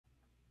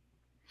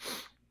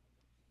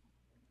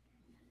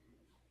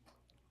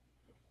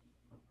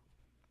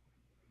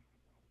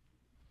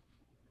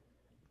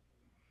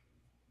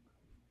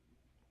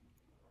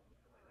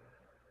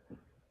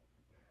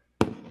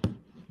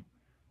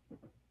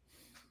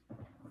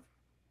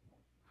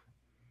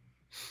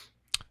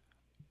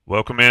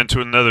Welcome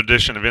into another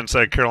edition of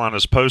Inside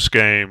Carolina's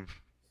Postgame.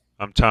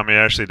 I'm Tommy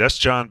Ashley. That's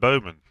John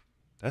Bauman.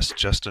 That's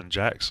Justin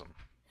Jackson.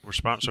 We're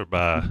sponsored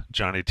by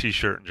Johnny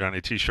T-Shirt and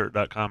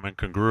JohnnyT-Shirt.com and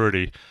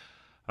Congruity.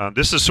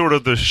 This is sort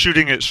of the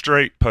shooting it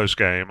straight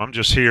postgame. I'm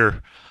just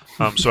here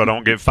so I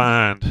don't get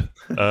fined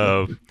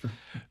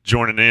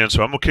joining in.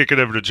 So I'm going to kick it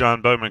over to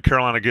John Bauman.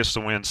 Carolina gets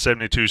the win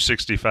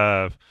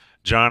 72-65.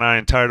 John, I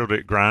entitled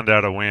it Grind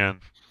Out a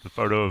Win. The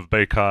photo of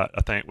Bacot,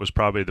 I think, was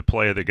probably the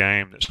play of the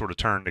game that sort of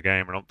turned the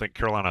game. I don't think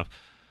Carolina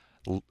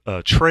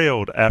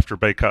trailed after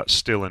Bacot's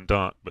steal and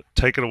dunk. But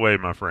take it away,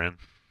 my friend.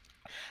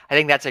 I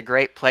think that's a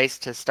great place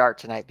to start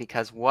tonight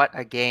because what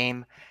a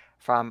game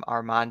from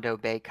Armando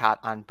Bacot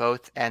on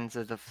both ends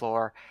of the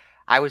floor.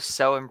 I was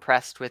so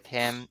impressed with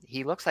him.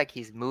 He looks like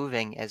he's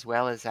moving as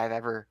well as I've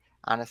ever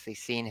honestly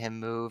seen him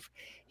move.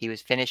 He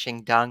was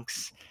finishing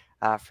dunks.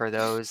 For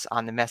those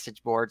on the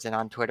message boards and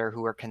on Twitter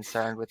who are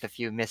concerned with the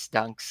few missed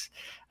dunks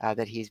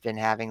that he's been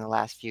having the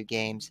last few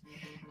games.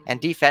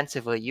 And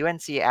defensively,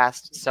 UNC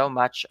asked so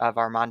much of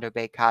Armando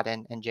Bacot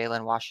and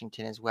Jalen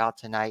Washington as well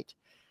tonight.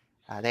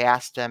 They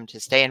asked them to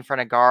stay in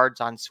front of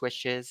guards on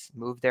swishes,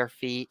 move their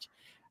feet,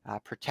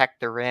 protect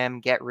the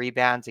rim, get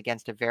rebounds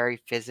against a very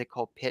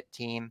physical Pitt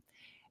team.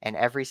 And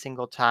every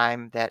single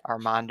time that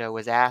Armando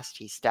was asked,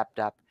 he stepped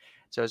up.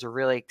 So it was a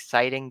really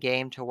exciting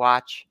game to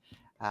watch.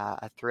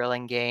 A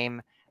thrilling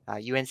game.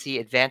 UNC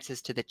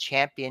advances to the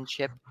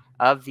championship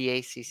of the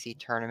ACC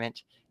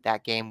Tournament.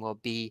 That game will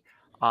be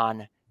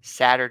on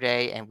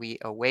Saturday, and we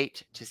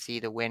await to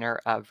see the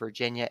winner of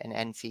Virginia and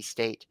NC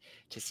State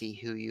to see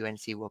who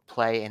UNC will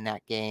play in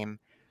that game.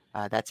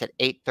 That's at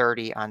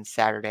 8:30 on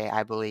Saturday,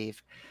 I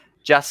believe.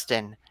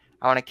 Justin,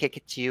 I want to kick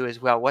it to you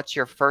as well. What's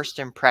your first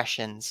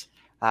impressions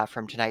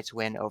from tonight's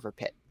win over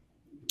Pitt?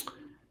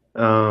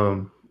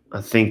 I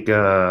think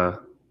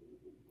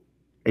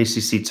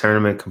ACC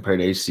tournament compared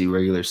to ACC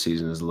regular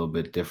season is a little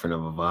bit different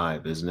of a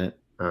vibe, isn't it?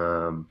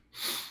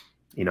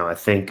 I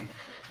think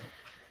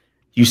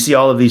you see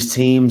all of these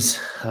teams.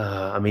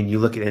 You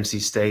look at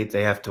NC State,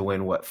 they have to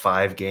win,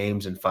 5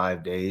 games in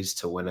 5 days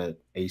to win an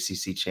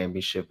ACC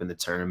championship in the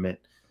tournament.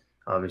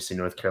 Obviously,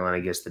 North Carolina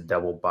gets the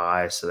double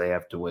bye, so they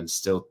have to win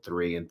still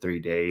 3 in 3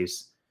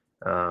 days.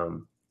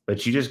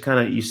 But you just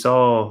you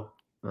saw –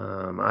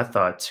 I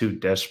thought 2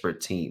 desperate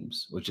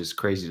teams, which is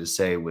crazy to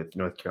say with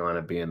North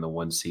Carolina being the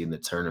 1 seed in the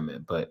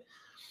tournament. But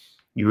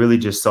you really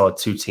just saw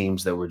 2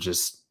 teams that were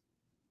just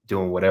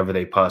doing whatever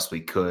they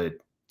possibly could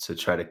to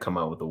try to come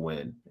out with a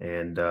win.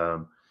 And,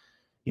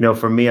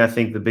 for me, I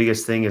think the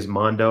biggest thing is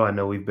Mondo. I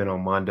know we've been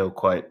on Mondo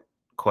quite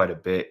a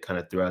bit kind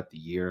of throughout the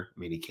year. I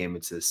mean, he came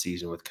into the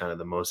season with kind of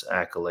the most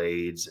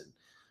accolades and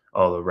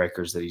all the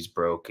records that he's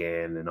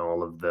broken and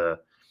all of the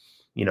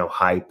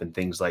hype and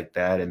things like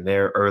that. And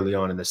there early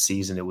on in the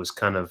season, it was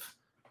kind of,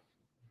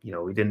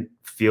 we didn't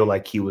feel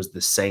like he was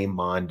the same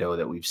Mondo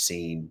that we've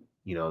seen,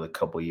 the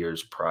couple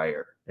years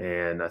prior.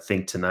 And I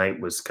think tonight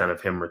was kind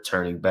of him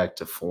returning back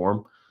to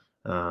form.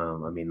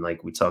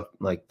 Like we talked,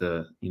 like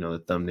the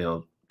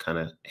thumbnail kind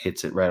of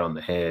hits it right on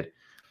the head.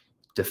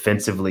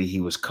 Defensively,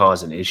 he was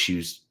causing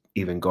issues,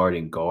 even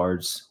guarding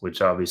guards,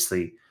 which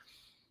obviously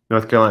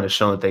North Carolina has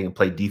shown that they can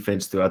play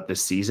defense throughout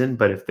this season.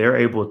 But if they're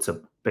able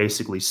to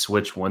basically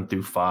switch 1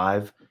 through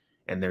 5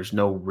 and there's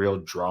no real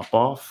drop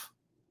off,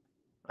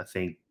 I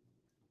think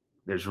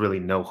there's really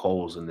no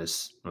holes in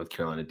this North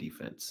Carolina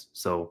defense.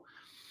 So,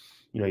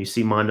 you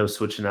see Mondo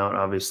switching out.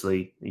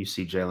 Obviously, you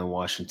see Jalen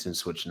Washington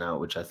switching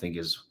out, which I think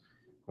is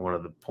one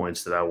of the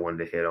points that I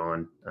wanted to hit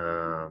on.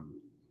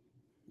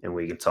 And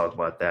we can talk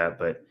about that.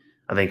 But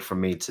I think for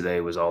me today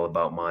was all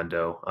about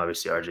Mondo.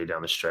 Obviously, RJ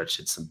down the stretch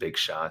hit some big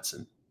shots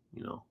and,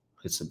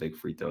 hit some big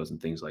free throws and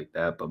things like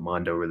that. But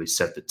Mondo really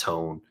set the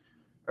tone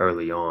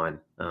early on,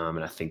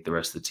 and I think the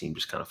rest of the team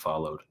just kind of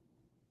followed.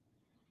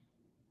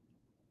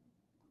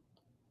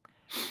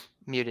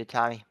 Muted,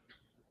 Tommy.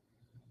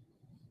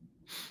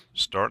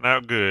 Starting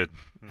out good.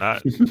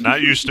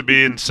 Not used to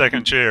be in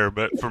second chair,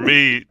 but for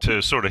me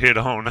to sort of hit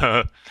on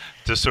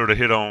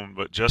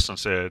what Justin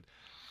said,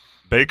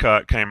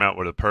 Bacot came out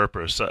with a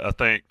purpose. I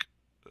think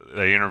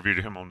they interviewed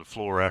him on the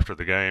floor after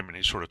the game, and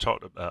he sort of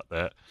talked about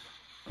that.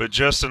 But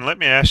Justin, let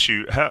me ask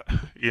you, how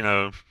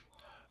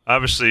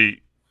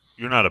obviously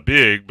you're not a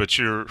big, but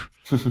you're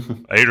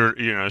 6'8",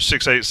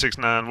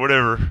 6'9",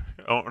 whatever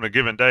on a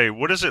given day.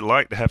 What is it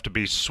like to have to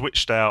be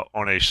switched out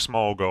on a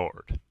small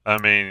guard? I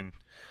mean,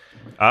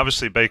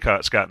 obviously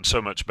Bacot's gotten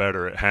so much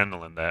better at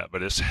handling that,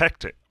 but it's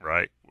hectic,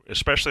 right?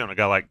 Especially on a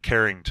guy like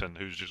Carrington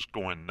who's just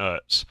going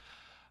nuts.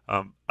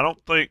 I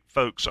don't think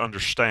folks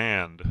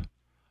understand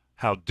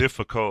how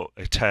difficult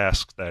a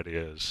task that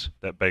is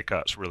that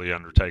Bacot's really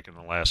undertaken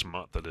the last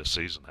month of this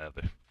season, have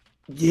they?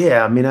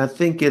 Yeah, I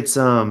think it's,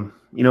 for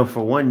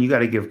one, you got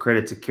to give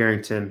credit to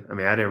Carrington. I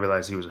didn't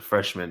realize he was a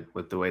freshman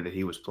with the way that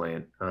he was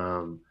playing.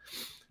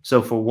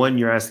 So for one,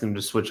 you're asking him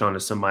to switch on to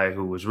somebody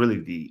who was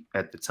really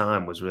at the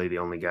time was really the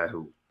only guy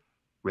who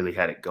really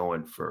had it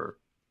going for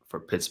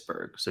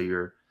Pittsburgh. So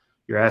you're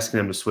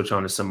asking him to switch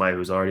on to somebody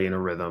who's already in a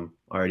rhythm,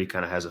 already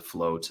kind of has a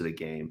flow to the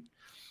game.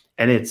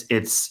 And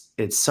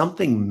it's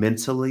something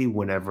mentally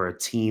whenever a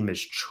team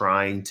is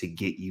trying to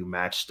get you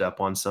matched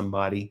up on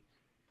somebody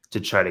to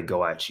try to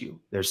go at you.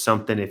 There's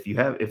something if you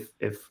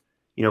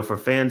know, for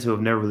fans who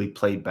have never really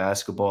played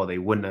basketball, they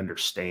wouldn't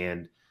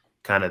understand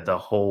kind of the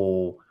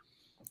whole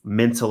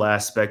mental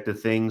aspect of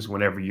things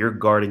whenever you're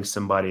guarding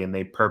somebody and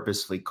they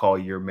purposely call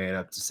your man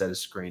up to set a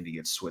screen to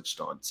get switched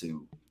on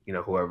to, you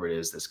know, whoever it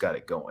is that's got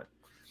it going.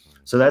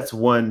 So that's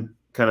one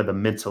kind of the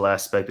mental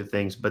aspect of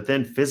things. But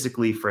then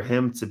physically for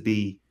him to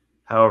be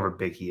however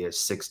big he is,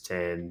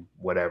 6'10",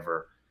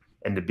 whatever,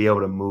 and to be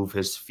able to move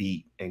his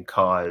feet and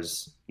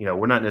cause, you know,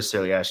 we're not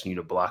necessarily asking you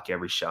to block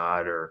every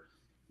shot or,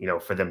 you know,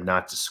 for them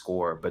not to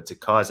score, but to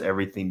cause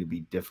everything to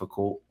be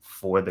difficult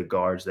for the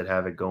guards that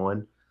have it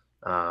going.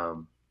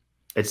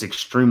 It's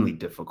extremely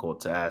difficult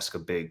to ask a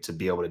big to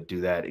be able to do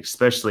that,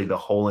 especially the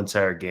whole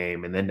entire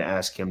game, and then to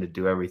ask him to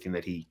do everything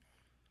that he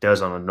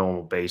does on a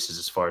normal basis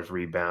as far as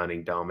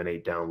rebounding,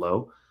 dominate down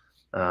low.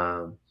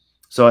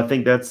 So I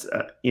think that's,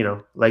 you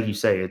know, like you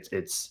say,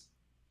 it's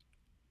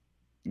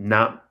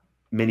not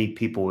many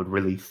people would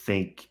really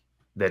think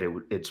that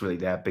it's really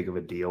that big of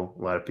a deal.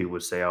 A lot of people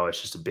would say, oh,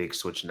 it's just a big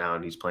switch now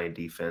and he's playing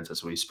defense.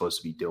 That's what he's supposed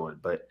to be doing.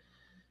 But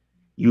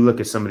you look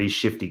at some of these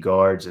shifty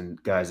guards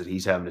and guys that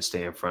he's having to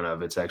stay in front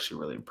of, it's actually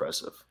really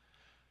impressive.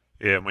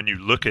 Yeah, when you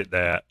look at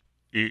that,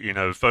 you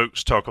know,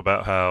 folks talk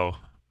about how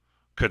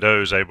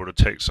Cadeau is able to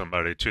take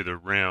somebody to the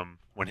rim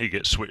when he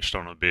gets switched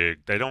on a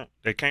big.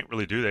 They can't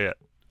really do that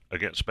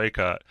against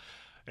Bacot.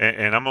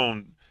 And I'm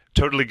going to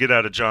totally get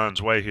out of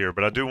John's way here,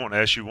 but I do want to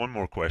ask you one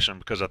more question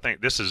because I think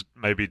this is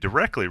maybe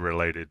directly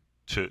related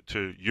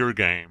to your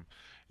game.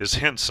 Is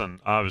Hinson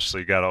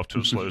obviously got off to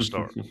a slow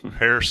start.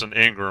 Harrison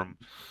Ingram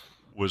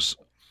was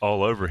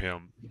all over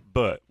him.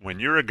 But when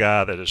you're a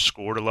guy that has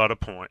scored a lot of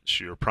points,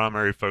 you're a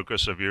primary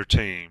focus of your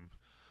team,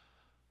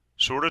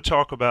 sort of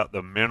talk about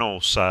the mental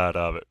side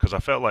of it, because I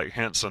felt like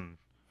Hinson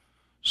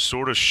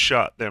sort of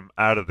shot them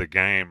out of the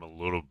game a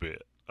little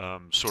bit.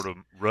 Sort of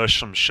rushed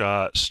some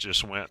shots,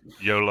 just went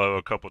YOLO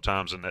a couple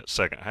times in that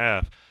second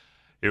half.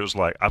 It was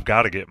like, I've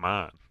got to get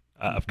mine.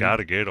 I've got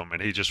to get them. And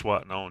he just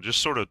wasn't on.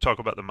 Just sort of talk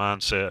about the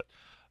mindset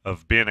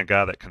of being a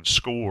guy that can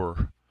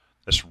score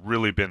that's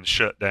really been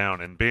shut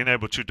down and being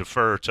able to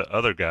defer to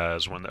other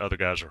guys when the other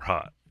guys are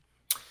hot.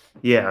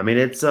 Yeah, I mean,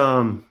 it's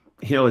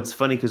you know, it's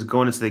funny because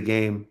going into the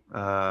game,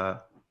 I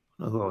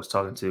don't know who I was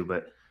talking to,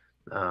 but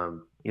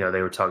you know,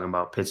 they were talking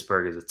about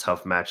Pittsburgh is a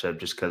tough matchup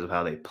just because of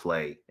how they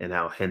play and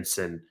how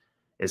Hinson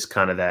is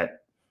kind of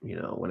that, you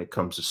know, when it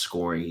comes to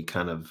scoring, he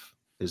kind of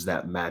is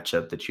that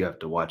matchup that you have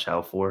to watch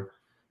out for.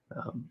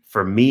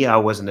 For me, I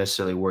wasn't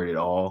necessarily worried at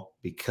all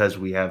because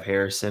we have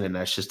Harrison, and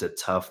that's just a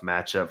tough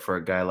matchup for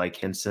a guy like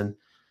Hinson.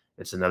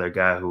 It's another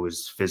guy who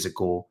is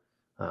physical,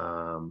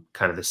 kind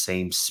of the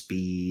same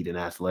speed and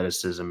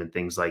athleticism and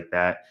things like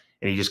that.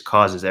 And he just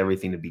causes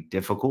everything to be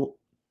difficult.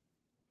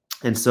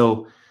 And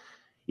so,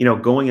 you know,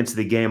 going into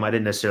the game, I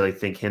didn't necessarily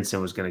think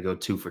Hinson was going to go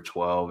 2 for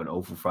 12 and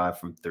 0 for 5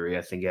 from 3.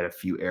 I think he had a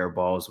few air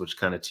balls, which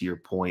kind of to your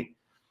point,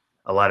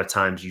 a lot of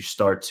times you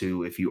start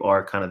to, if you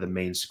are kind of the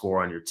main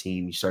scorer on your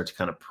team, you start to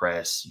kind of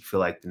press. You feel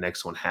like the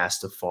next one has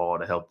to fall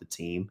to help the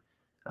team.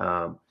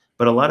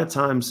 But a lot of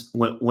times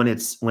when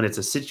it's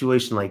a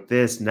situation like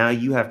this, now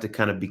you have to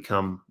kind of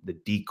become the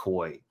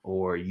decoy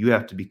or you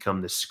have to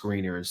become the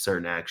screener in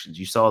certain actions.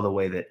 You saw the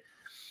way that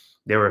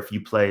there were a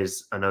few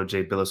plays. I know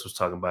Jay Billis was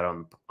talking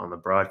about on the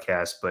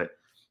broadcast, but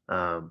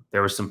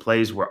there were some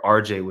plays where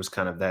RJ was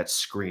kind of that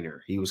screener.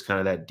 He was kind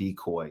of that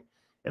decoy.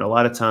 And a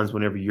lot of times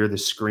whenever you're the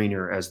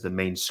screener as the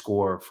main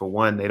scorer, for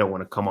one, they don't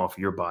want to come off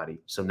your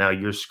body. So now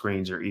your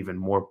screens are even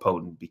more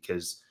potent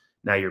because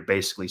now you're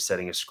basically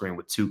setting a screen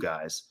with 2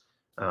 guys.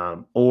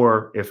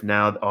 Or if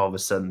now all of a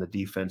sudden the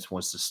defense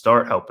wants to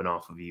start helping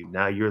off of you,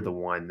 now you're the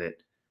one that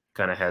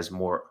kind of has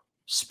more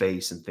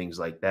space and things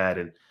like that.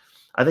 And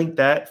I think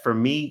that for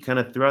me, kind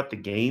of throughout the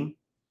game,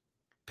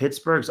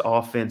 Pittsburgh's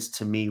offense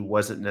to me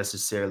wasn't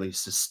necessarily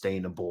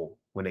sustainable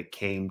when it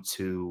came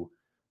to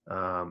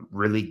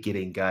really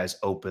getting guys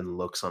open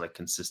looks on a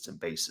consistent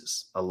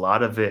basis. A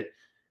lot of it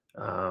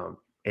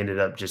ended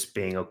up just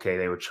being, okay,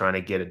 they were trying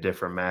to get a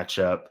different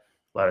matchup.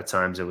 A lot of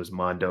times it was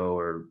Mondo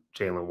or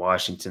Jalen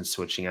Washington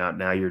switching out.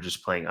 Now you're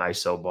just playing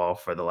ISO ball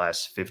for the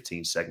last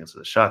 15 seconds of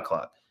the shot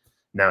clock.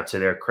 Now, to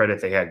their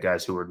credit, they had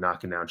guys who were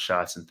knocking down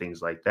shots and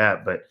things like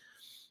that. But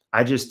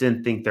I just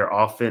didn't think their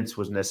offense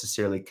was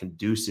necessarily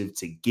conducive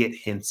to get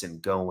Hinson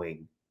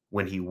going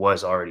when he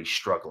was already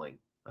struggling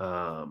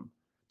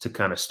to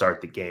kind of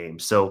start the game.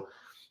 So,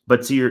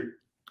 but to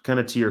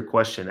your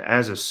question,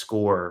 as a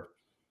scorer,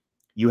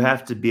 you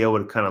have to be able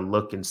to kind of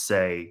look and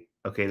say,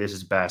 okay, this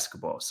is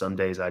basketball. Some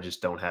days I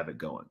just don't have it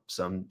going.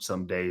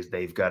 Some days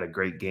they've got a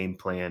great game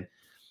plan,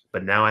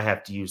 but now I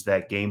have to use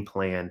that game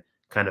plan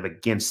kind of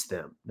against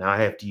them. Now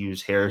I have to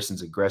use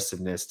Harrison's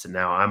aggressiveness to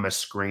now I'm a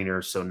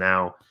screener. So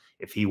now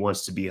if he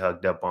wants to be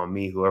hugged up on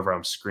me, whoever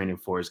I'm screening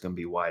for is going to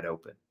be wide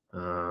open.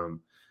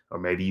 Or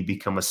maybe you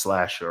become a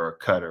slasher or a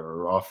cutter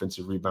or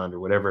offensive rebounder,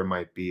 whatever it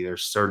might be.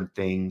 There's certain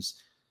things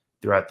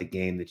throughout the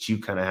game that you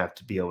kind of have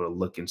to be able to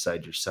look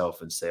inside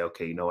yourself and say,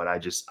 okay, you know what, I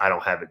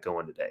don't have it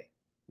going today.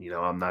 You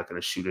know, I'm not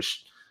going to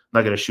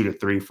shoot a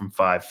 3 from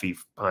 5 feet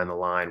behind the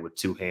line with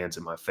 2 hands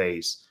in my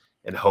face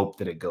and hope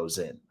that it goes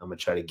in. I'm going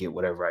to try to get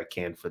whatever I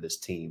can for this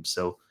team.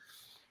 So,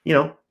 you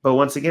know, but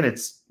once again,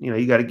 it's, you know,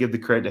 you got to give the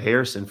credit to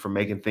Harrison for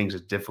making things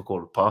as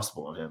difficult as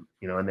possible on him,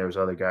 you know, and there was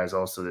other guys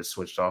also that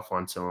switched off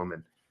onto him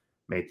and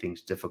made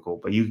things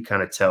difficult, but you can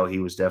kind of tell he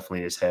was definitely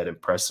in his head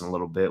and pressing a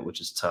little bit,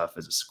 which is tough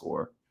as a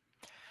scorer.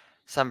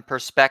 Some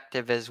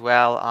perspective as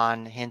well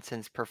on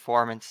Hinson's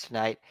performance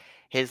tonight.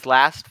 His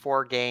last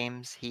 4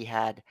 games, he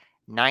had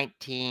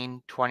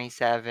 19,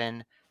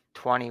 27,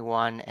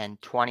 21,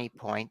 and 20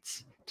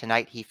 points.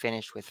 Tonight he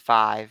finished with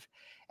 5.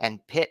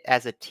 And Pitt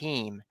as a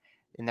team,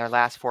 in their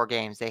last 4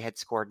 games, they had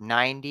scored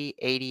 90,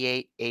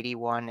 88,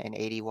 81, and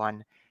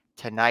 81.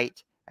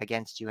 Tonight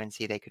against UNC,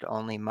 they could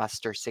only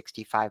muster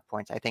 65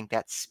 points. I think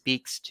that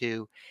speaks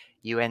to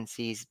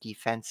UNC's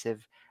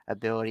defensive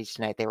abilities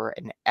tonight. They were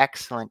an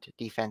excellent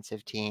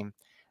defensive team.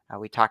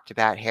 We talked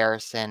about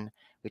Harrison.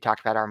 We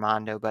talked about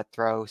Armando, but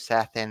throw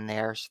Seth in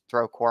there,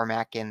 throw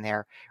Cormac in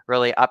there,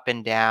 really up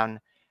and down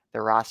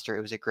the roster.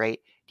 It was a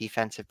great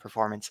defensive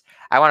performance.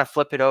 I want to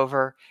flip it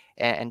over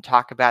and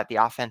talk about the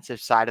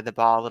offensive side of the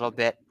ball a little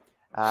bit.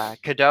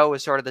 Cadeau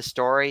was sort of the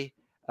story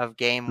of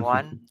game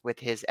 1 with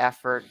his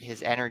effort,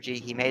 his energy.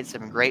 He made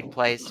some great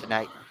plays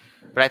tonight,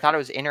 but I thought it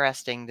was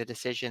interesting the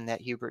decision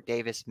that Hubert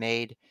Davis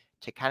made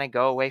to kind of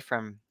go away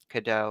from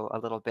Cadeau a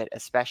little bit,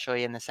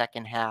 especially in the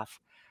second half.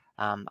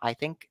 I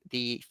think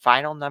the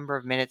final number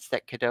of minutes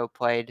that Cadeau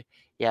played,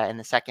 in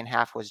the second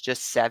half was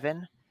just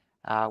 7,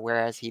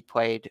 whereas he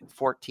played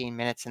 14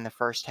 minutes in the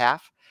first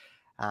half.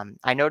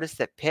 I noticed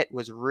that Pitt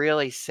was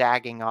really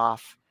sagging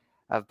off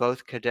of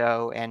both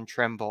Cadeau and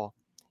Trimble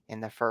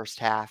in the first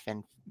half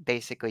and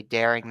basically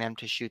daring them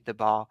to shoot the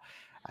ball.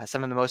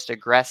 Some of the most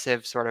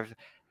aggressive sort of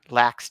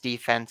lax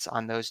defense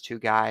on those 2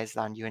 guys,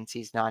 on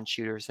UNC's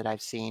non-shooters, that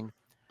I've seen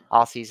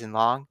all season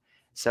long.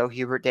 So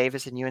Hubert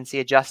Davis and UNC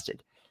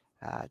adjusted.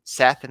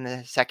 Seth in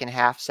the second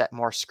half set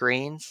more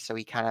screens, so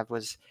he kind of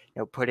was,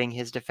 putting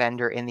his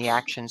defender in the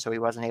action, so he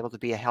wasn't able to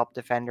be a help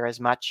defender as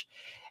much.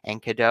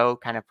 And Cadeau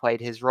kind of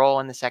played his role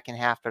in the second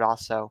half, but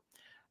also,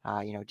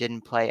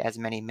 didn't play as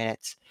many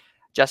minutes.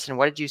 Justin,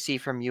 what did you see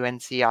from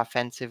UNC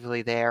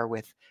offensively there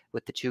with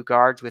the 2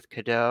 guards, with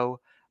Cadeau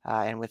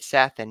and with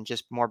Seth, and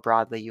just more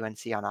broadly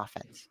UNC on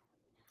offense?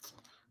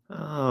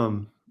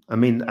 I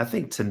mean, I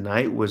think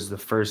tonight was the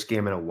first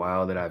game in a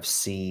while that I've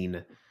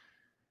seen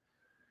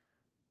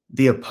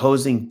the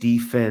opposing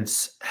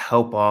defense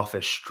help off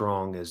as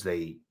strong as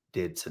they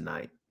did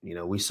tonight. You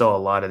know, we saw a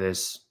lot of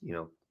this,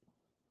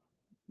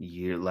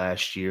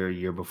 last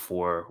year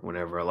before,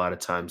 whenever a lot of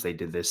times they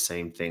did this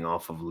same thing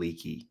off of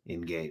leaky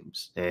in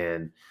games.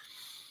 And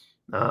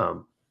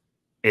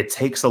it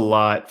takes a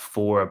lot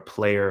for a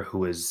player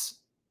who is,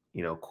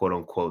 quote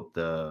unquote,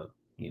 the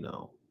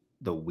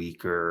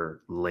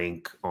weaker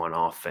link on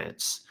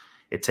offense.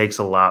 It takes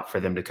a lot for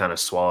them to kind of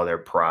swallow their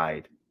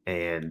pride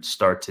and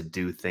start to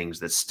do things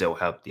that still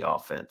help the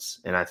offense.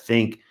 And I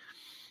think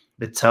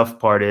the tough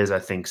part is, I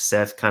think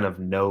Seth kind of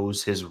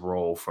knows his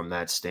role from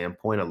that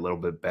standpoint a little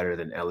bit better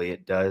than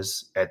Elliott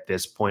does at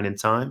this point in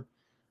time.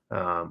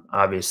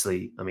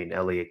 Obviously, I mean,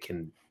 Elliott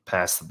can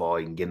pass the ball,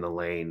 he can get in the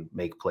lane,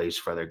 make plays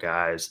for other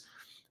guys.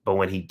 But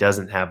when he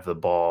doesn't have the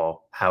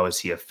ball, how is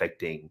he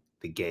affecting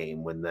the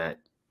game when that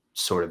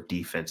sort of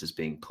defense is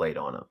being played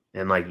on him?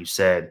 And like you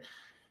said,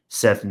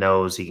 Seth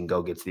knows he can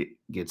go get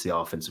the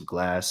offensive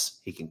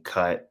glass. He can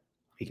cut.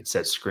 He can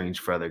set screens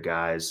for other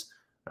guys.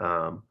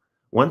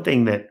 One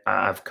thing that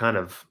I've kind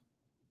of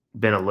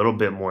been a little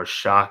bit more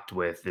shocked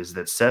with is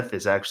that Seth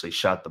has actually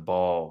shot the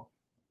ball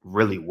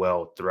really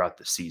well throughout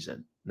the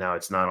season. Now,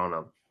 it's not on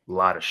a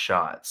lot of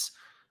shots,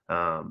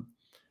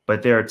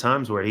 but there are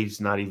times where he's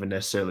not even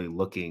necessarily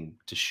looking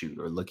to shoot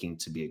or looking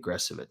to be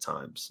aggressive at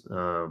times.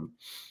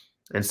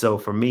 And so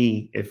for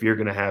me, if you're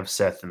going to have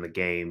Seth in the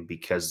game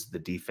because the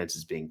defense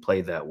is being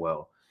played that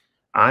well,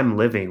 I'm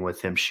living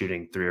with him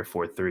shooting 3 or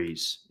 4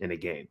 threes in a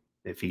game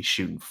if he's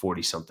shooting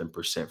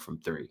 40-something% from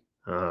 3.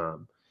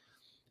 And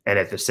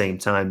at the same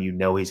time,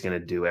 he's going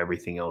to do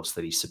everything else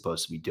that he's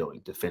supposed to be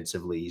doing.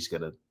 Defensively, he's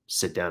going to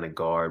sit down and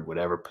guard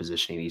whatever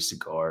position he needs to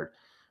guard.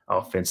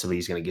 Offensively,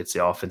 he's going to get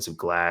the offensive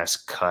glass,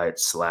 cut,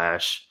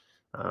 slash,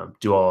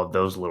 do all of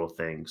those little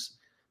things.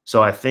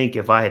 So I think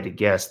if I had to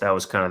guess, that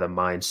was kind of the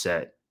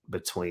mindset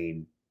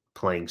between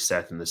playing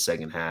Seth in the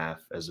second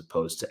half as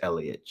opposed to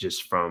Elliott,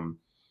 just from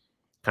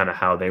kind of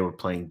how they were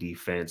playing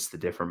defense, the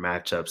different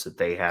matchups that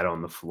they had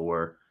on the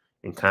floor,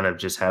 and kind of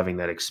just having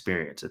that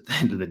experience. At the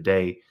end of the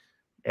day,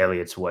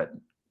 Elliott's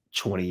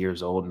 20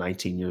 years old,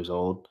 19 years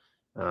old,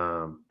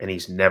 and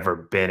he's never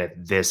been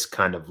at this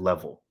kind of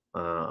level.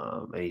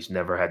 And he's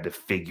never had to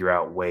figure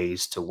out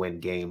ways to win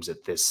games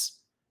at this,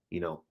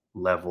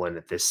 level and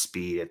at this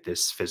speed, at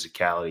this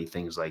physicality,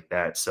 things like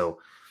that. So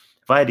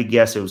if I had to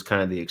guess, it was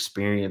kind of the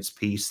experience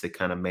piece that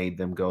kind of made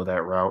them go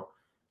that route.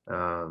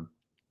 And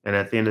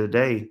at the end of the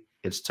day,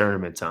 it's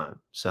tournament time.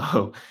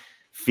 So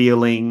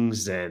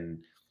feelings and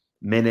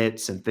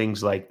minutes and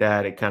things like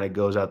that, it kind of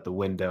goes out the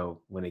window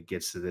when it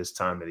gets to this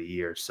time of the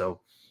year. So,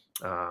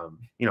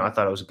 I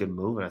thought it was a good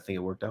move, and I think it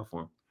worked out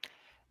for him.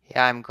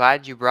 Yeah, I'm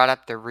glad you brought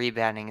up the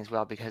rebounding as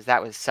well, because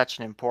that was such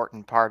an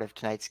important part of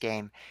tonight's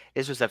game.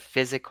 This was a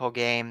physical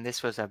game.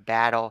 This was a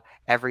battle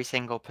every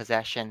single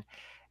possession.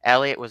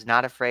 Elliott was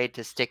not afraid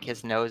to stick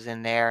his nose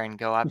in there and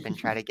go up and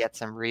try to get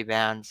some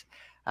rebounds.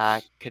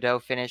 Cadeau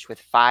finished with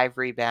 5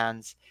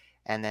 rebounds,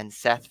 and then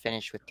Seth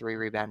finished with 3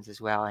 rebounds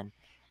as well. And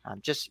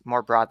just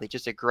more broadly,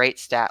 just a great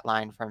stat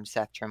line from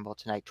Seth Trimble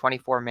tonight.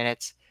 24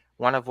 minutes,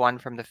 1 of 1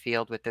 from the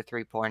field with the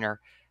 3-pointer,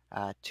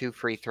 2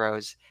 free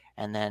throws,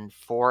 and then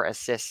 4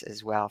 assists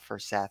as well for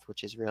Seth,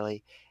 which is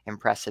really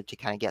impressive to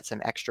kind of get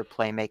some extra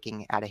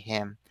playmaking out of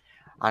him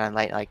on a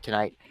night like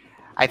tonight.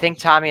 I think,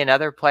 Tommy,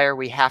 another player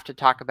we have to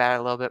talk about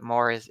a little bit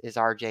more is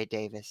RJ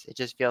Davis. It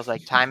just feels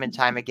like time and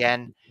time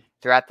again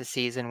throughout the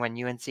season,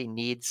 when UNC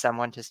needs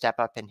someone to step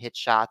up and hit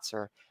shots,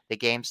 or the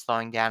game's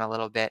slowing down a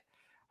little bit,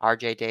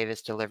 RJ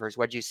Davis delivers.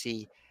 What'd you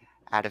see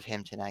out of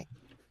him tonight?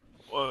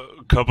 Well,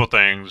 a couple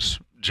things,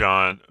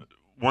 John.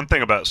 One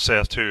thing about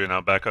Seth, too, and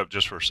I'll back up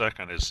just for a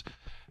second, is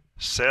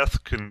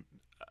Seth can,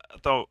 I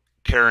thought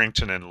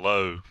Carrington and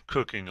Lowe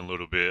cooking a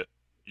little bit,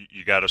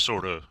 you got to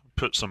sort of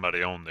put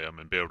somebody on them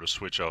and be able to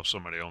switch off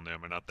somebody on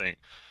them. And I think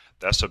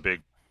that's a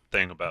big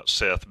thing about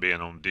Seth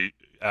being on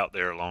out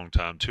there a long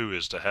time, too,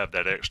 is to have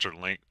that extra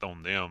length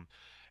on them.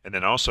 And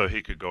then also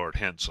he could guard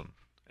Hinson.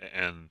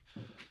 And,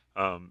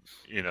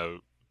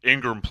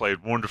 Ingram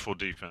played wonderful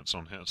defense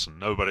on Hinson.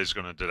 Nobody's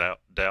going to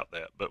doubt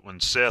that. But when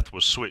Seth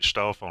was switched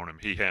off on him,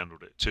 he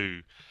handled it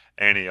too.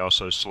 And he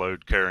also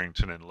slowed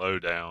Carrington and Lowe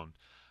down.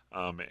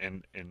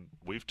 And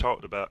we've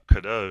talked about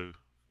Cadeau.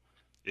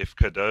 If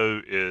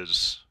Cadeau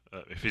is,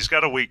 if he's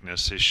got a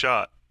weakness, his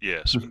shot,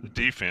 yes. But the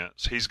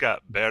defense, he's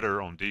got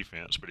better on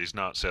defense, but he's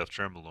not Seth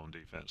Trimble on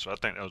defense. So I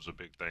think that was a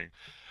big thing.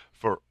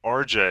 For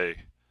RJ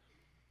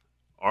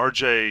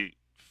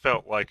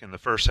felt like in the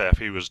first half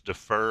he was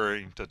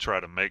deferring to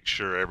try to make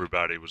sure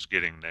everybody was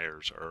getting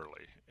theirs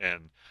early.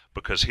 And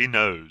because he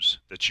knows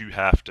that you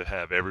have to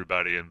have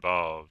everybody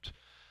involved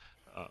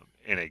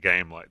in a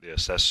game like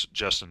this. That's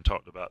Justin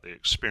talked about the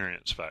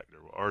experience factor.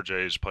 Well,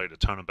 RJ's played a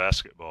ton of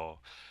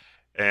basketball,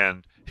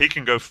 and he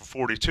can go for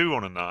 42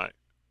 on a night,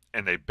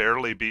 and they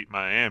barely beat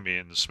Miami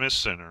in the Smith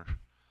Center.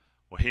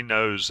 Well, he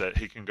knows that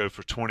he can go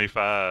for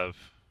 25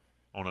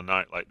 on a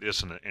night like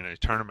this in a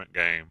tournament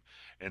game,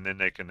 and then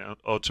they can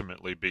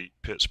ultimately beat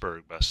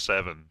Pittsburgh by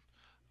 7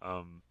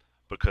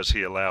 because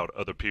he allowed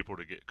other people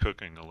to get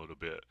cooking a little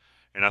bit.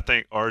 And I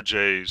think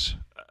RJ's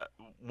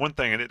one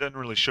thing, and it doesn't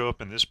really show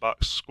up in this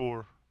box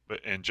score,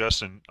 and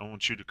Justin, I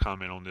want you to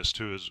comment on this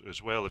too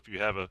as well. If you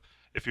have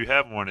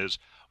one, is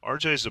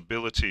RJ's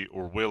ability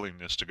or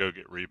willingness to go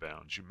get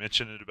rebounds. You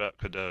mentioned it about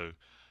Cadeau.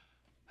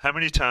 How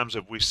many times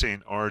have we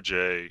seen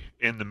RJ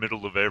in the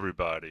middle of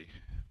everybody,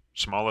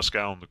 smallest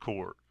guy on the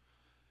court,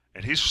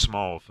 and he's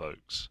small,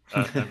 folks.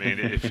 I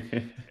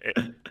mean,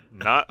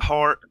 not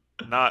heart,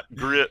 not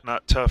grit,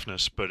 not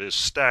toughness, but his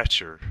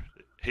stature.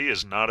 He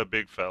is not a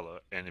big fella,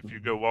 and if you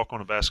go walk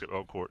on a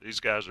basketball court, these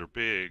guys are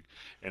big,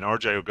 and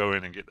RJ will go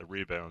in and get the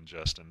rebound,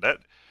 Justin. That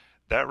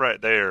right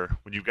there,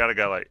 when you've got a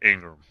guy like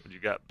Ingram, when you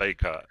got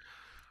Bacot,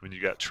 when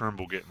you got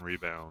Trimble getting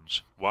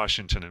rebounds,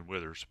 Washington and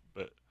Withers,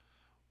 but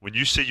when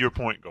you see your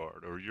point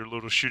guard or your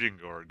little shooting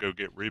guard go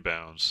get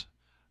rebounds,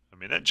 I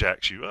mean, that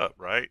jacks you up,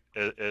 right,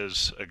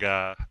 as a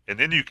guy. And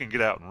then you can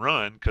get out and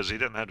run because he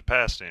doesn't have to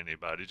pass to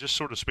anybody. Just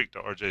sort of speak to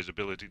RJ's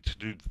ability to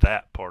do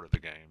that part of the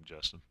game,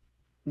 Justin.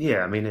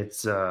 Yeah, I mean,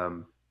 it's I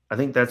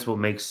think that's what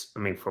makes, I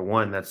mean, for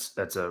one,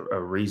 that's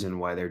a reason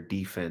why their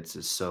defense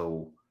is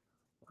so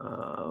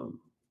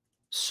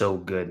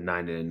good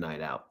night in and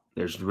night out.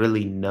 There's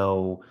really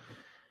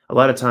a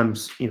lot of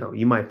times,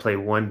 you might play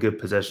one good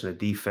possession of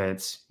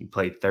defense, you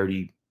play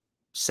 30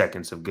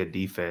 seconds of good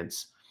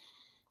defense,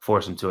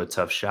 force them to a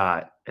tough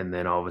shot, and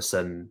then all of a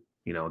sudden,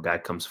 a guy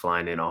comes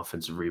flying in,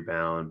 offensive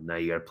rebound. Now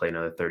you got to play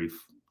another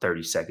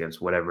 30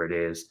 seconds, whatever it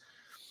is.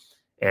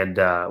 And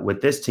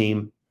with this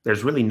team,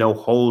 there's really no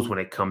holes when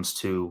it comes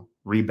to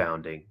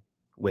rebounding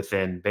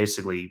within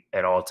basically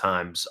at all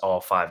times, all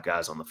 5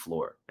 guys on the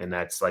floor. And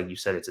that's, like you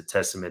said, it's a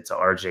testament to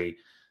RJ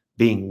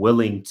being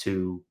willing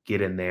to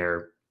get in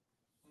there,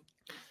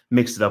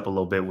 mix it up a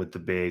little bit with the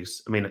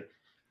bigs. I mean,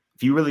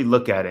 if you really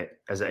look at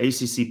it as an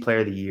ACC player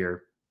of the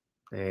year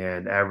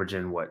and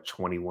averaging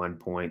 21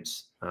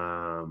 points,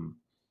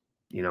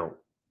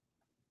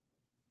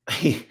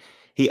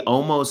 he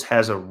almost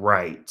has a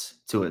right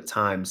to at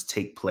times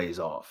take plays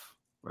off.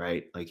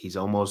 Right? Like he's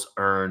almost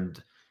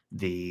earned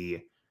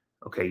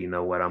okay, you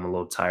know what? I'm a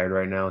little tired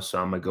right now,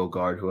 so I'm going to go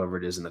guard whoever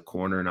it is in the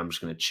corner, and I'm just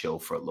going to chill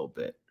for a little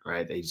bit,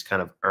 right? He's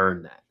kind of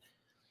earned that.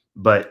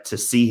 But to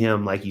see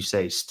him, like you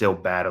say, still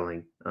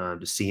battling,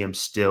 to see him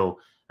still,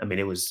 I mean,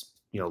 it was,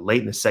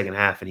 late in the second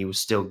half, and he was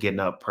still getting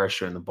up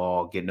pressure in the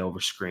ball, getting over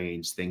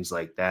screens, things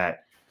like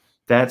that.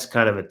 That's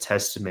kind of a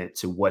testament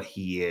to what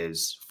he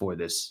is for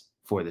this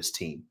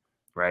team,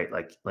 right?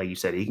 Like you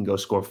said, he can go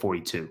score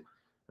 42.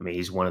 I mean,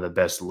 he's one of the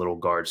best little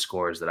guard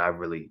scorers that I've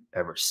really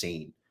ever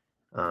seen.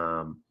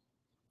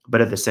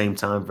 But at the same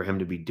time, for him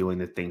to be doing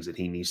the things that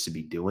he needs to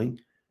be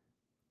doing,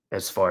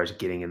 as far as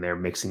getting in there,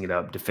 mixing it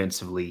up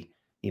defensively,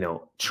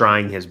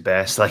 trying his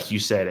best. Like you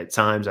said, at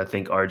times, I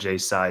think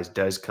RJ's size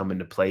does come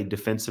into play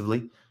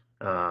defensively,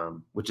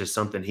 which is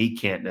something he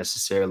can't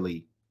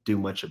necessarily do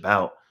much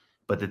about.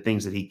 But the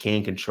things that he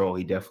can control,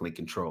 he definitely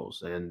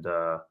controls. And,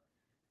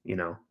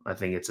 I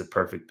think it's a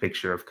perfect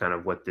picture of kind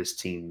of what this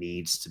team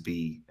needs to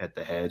be at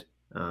the head,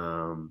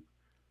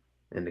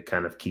 and to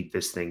kind of keep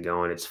this thing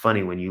going. It's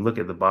funny, when you look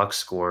at the box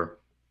score,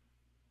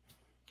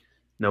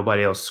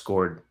 nobody else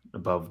scored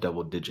above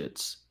double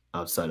digits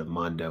outside of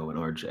Mondo and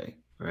RJ,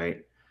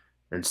 right?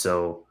 And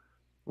so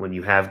when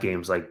you have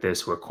games like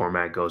this where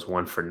Cormac goes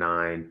 1 for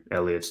 9,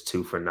 Elliott's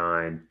 2 for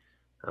 9,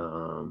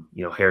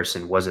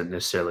 Harrison wasn't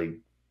necessarily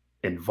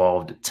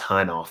involved a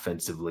ton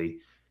offensively.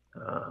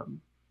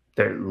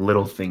 There,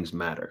 little things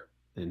matter.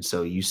 And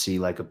so you see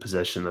like a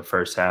possession in the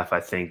first half, I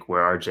think,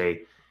 where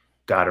RJ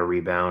got a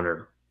rebound,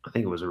 or I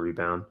think it was a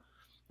rebound,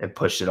 and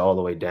pushed it all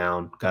the way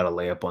down, got a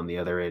layup on the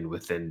other end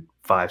within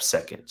 5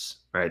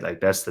 seconds, right?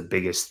 Like, that's the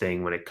biggest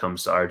thing when it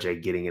comes to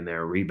RJ getting in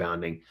there and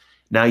rebounding.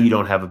 Now you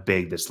don't have a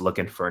big that's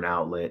looking for an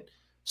outlet,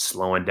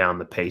 slowing down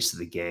the pace of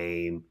the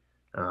game.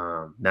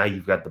 Now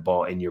you've got the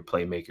ball in your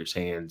playmaker's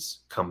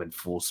hands, coming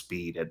full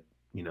speed at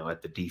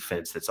the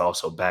defense that's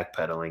also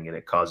backpedaling, and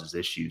it causes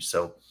issues.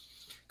 So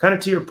kind of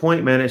to your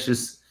point, man, it's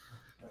just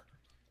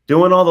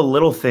doing all the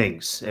little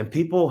things. And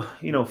people,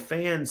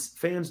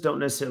 fans don't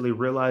necessarily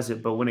realize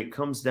it, but when it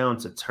comes down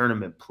to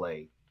tournament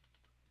play,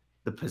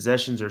 the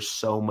possessions are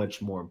so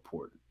much more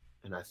important.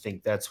 And I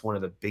think that's one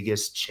of the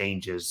biggest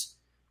changes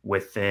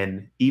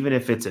within, even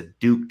if it's a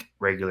Duke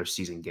regular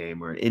season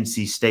game or an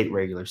NC State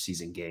regular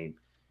season game,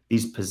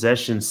 these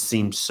possessions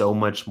seem so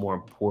much more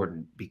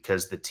important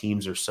because the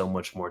teams are so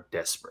much more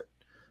desperate.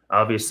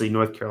 Obviously,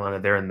 North Carolina,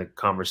 they're in the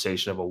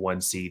conversation of a 1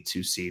 seed,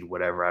 2 seed,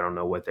 whatever. I don't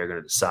know what they're going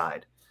to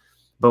decide.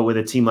 But with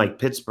a team like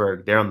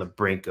Pittsburgh, they're on the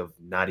brink of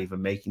not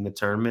even making the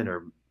tournament,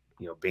 or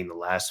being the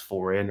last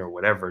 4 in or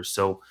whatever.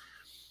 So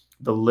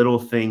the little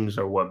things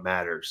are what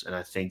matters. And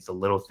I think the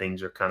little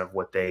things are kind of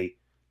what they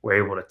were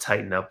able to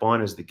tighten up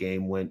on as the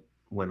game went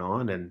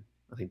on. And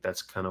I think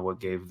that's kind of what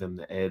gave them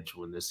the edge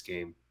when this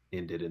game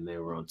ended and they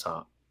were on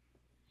top.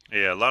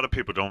 Yeah, a lot of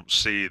people don't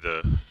see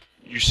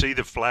you see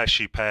the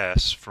flashy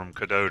pass from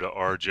Cadeau to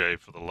RJ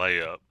for the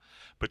layup,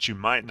 but you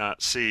might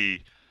not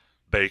see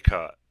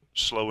Bacot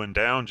slowing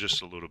down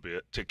just a little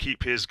bit to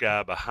keep his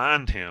guy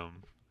behind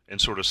him and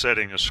sort of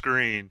setting a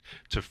screen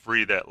to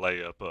free that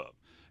layup up.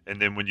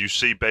 And then when you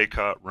see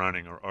Bacot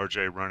running or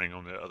RJ running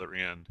on the other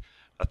end,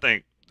 I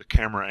think the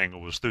camera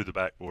angle was through the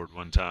backboard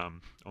one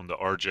time on the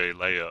RJ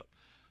layup.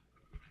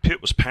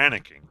 Pitt was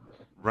panicking,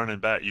 running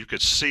back. You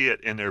could see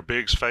it in their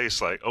big's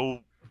face, like, oh,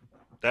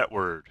 that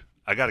word,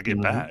 I got to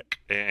get back.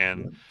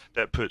 And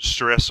that puts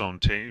stress on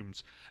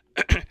teams,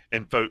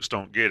 and folks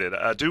don't get it.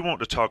 I do want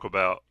to talk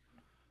about,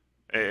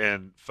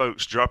 and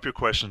folks, drop your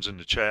questions in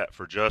the chat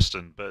for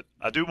Justin, but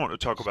I do want to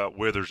talk about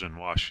Withers in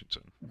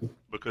Washington,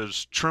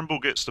 because Trimble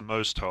gets the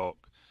most talk.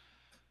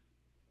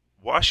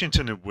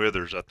 Washington and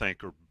Withers, I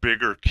think, are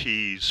bigger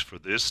keys for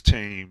this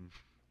team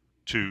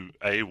to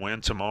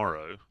win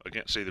tomorrow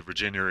against either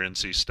Virginia or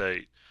NC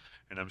State.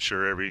 And I'm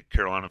sure every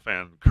Carolina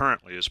fan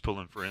currently is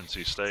pulling for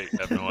NC State.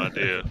 I have no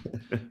idea.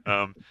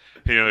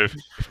 If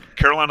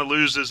Carolina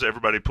loses,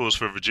 everybody pulls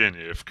for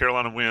Virginia. If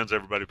Carolina wins,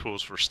 everybody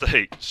pulls for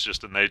State. It's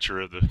just the nature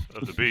of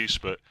the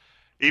beast. But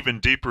even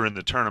deeper in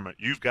the tournament,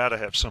 you've got to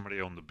have somebody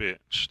on the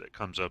bench that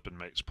comes up and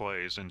makes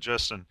plays. And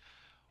Justin,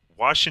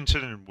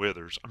 Washington and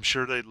Withers, I'm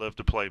sure they'd love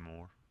to play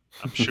more.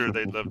 I'm sure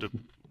they'd love to,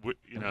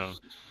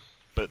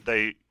 but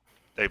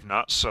they've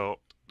not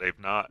sulked. They've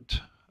not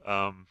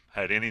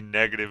had any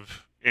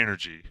negative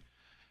energy.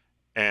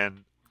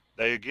 And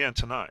they, again,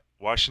 tonight,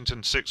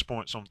 Washington 6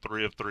 points on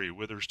 3 of 3.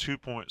 Withers 2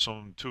 points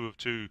on 2 of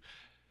 2,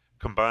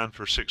 combined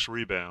for 6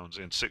 rebounds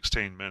in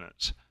 16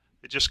 minutes.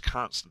 They just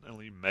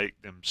constantly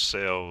make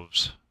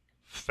themselves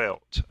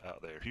felt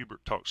out there.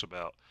 Hubert talks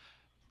about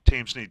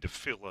teams need to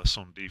feel us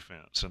on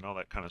defense and all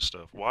that kind of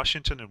stuff.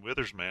 Washington and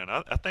Withers, man,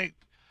 I think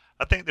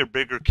they're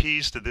bigger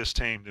keys to this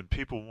team than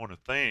people want to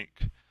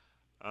think.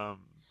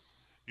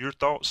 Your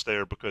thoughts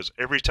there, because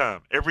every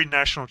time, every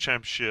national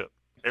championship,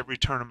 every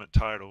tournament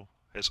title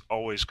has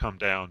always come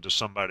down to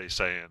somebody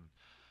saying,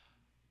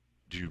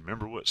 do you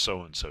remember what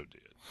so-and-so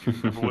did? You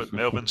remember what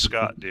Melvin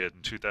Scott did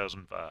in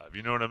 2005?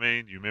 You know what I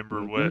mean? You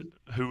remember what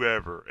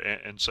whoever.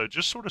 And so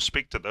just sort of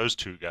speak to those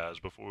two guys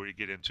before we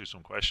get into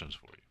some questions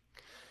for you.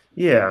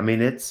 Yeah, I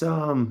mean, it's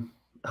I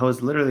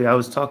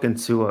was talking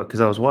to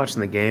because I was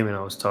watching the game, and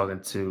I was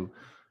talking to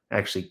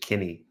actually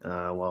Kenny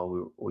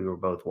while we were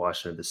both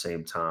watching at the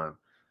same time.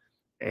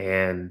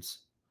 And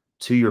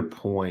to your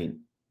point,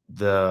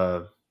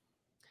 I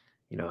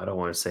don't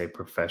want to say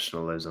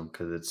professionalism,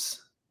 because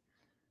it's,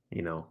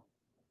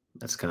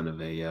 that's kind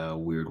of a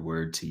weird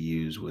word to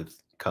use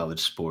with college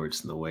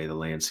sports and the way the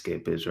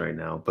landscape is right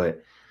now.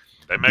 But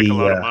they make a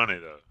lot of money,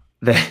 though.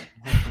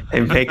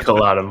 They make a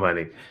lot of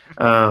money.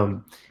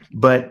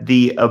 But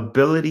the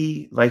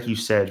ability, like you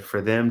said,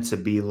 for them to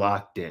be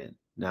locked in.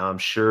 Now, I'm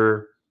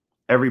sure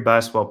every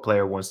basketball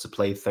player wants to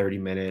play 30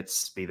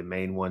 minutes, be the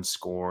main one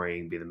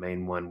scoring, be the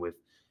main one with,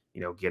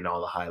 getting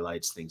all the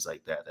highlights, things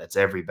like that. That's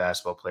every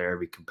basketball player,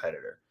 every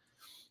competitor.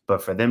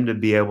 But for them to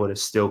be able to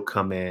still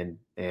come in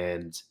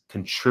and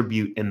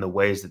contribute in the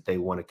ways that they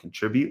want to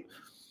contribute,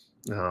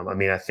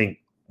 I think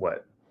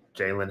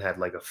Jalen had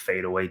like a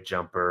fadeaway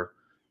jumper,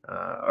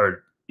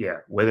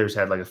 Withers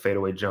had like a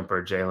fadeaway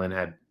jumper. Jalen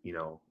had,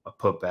 a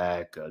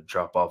putback, a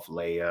drop-off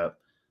layup,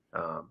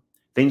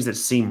 things that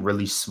seem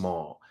really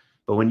small.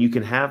 But when you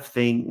can have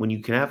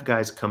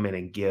guys come in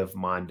and give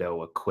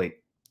Mondo a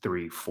quick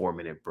 3-4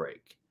 minute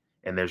break,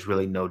 and there's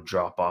really no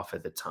drop-off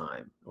at the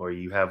time, or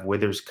you have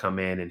Withers come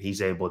in and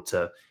he's able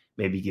to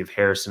maybe give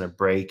Harrison a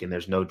break and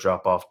there's no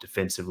drop-off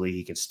defensively,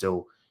 he can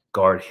still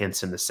guard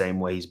Hinson the same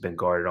way he's been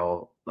guarded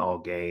all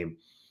game,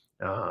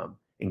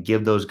 and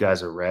give those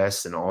guys a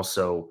rest and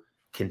also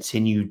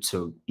continue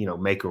to,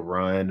 make a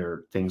run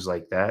or things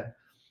like that.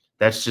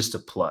 That's just a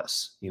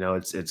plus.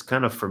 It's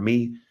kind of, for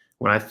me,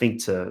 when I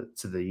think to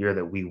the year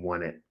that we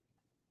won it,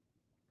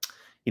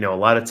 a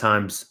lot of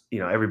times,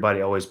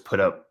 everybody always put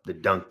up the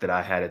dunk that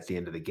I had at the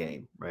end of the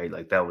game, right?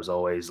 Like that was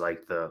always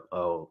like kind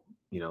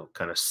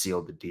of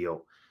sealed the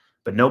deal.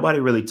 But nobody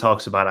really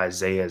talks about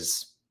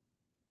Isaiah's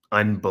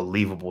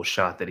unbelievable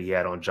shot that he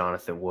had on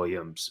Jonathan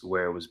Williams,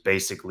 where it was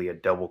basically a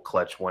double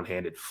clutch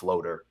one-handed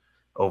floater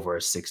over a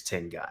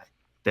 6'10" guy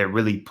that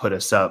really put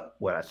us up,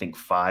 I think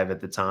 5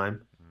 at the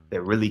time,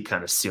 that really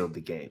kind of sealed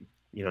the game.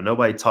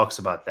 Nobody talks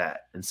about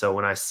that. And so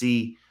when I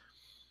see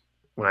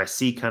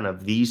kind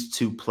of these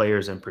two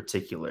players in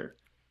particular,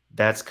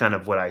 that's kind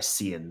of what I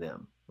see in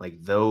them.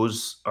 Like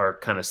those are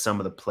kind of some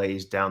of the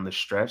plays down the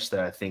stretch that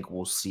I think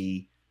we'll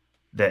see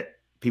that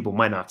people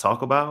might not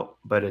talk about,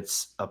 but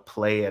it's a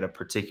play at a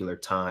particular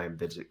time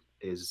that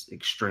is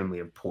extremely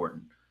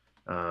important.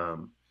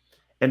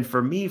 And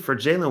for me, for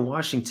Jalen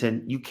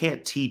Washington, you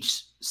can't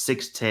teach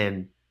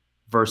 6'10"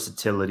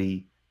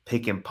 versatility,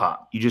 pick and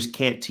pop. You just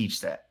can't teach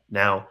that.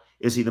 Now,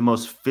 is he the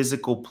most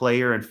physical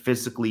player and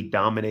physically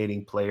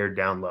dominating player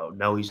down low?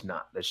 No, he's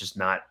not. That's just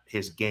not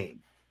his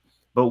game.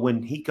 But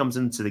when he comes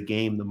into the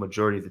game the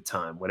majority of the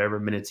time, whatever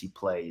minutes he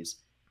plays,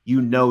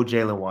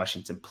 Jalen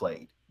Washington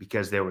played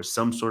because there was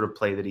some sort of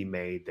play that he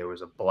made. There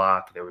was a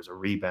block, there was a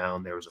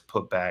rebound, there was a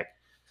putback,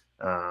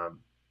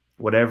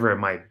 whatever it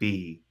might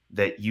be,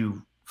 that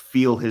you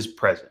feel his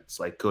presence.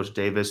 Like Coach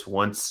Davis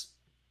wants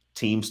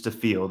teams to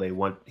feel.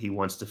 He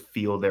wants to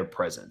feel their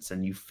presence.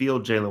 And you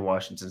feel Jalen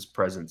Washington's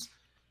presence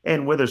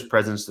and Withers'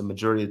 presence the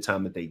majority of the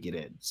time that they get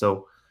in.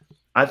 So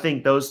I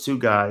think those two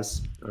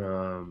guys,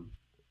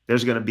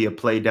 there's going to be a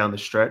play down the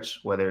stretch,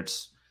 whether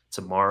it's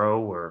tomorrow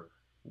or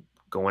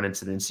going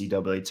into the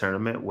NCAA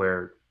tournament,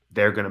 where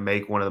they're going to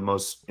make one of the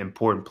most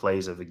important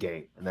plays of the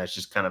game. And that's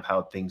just kind of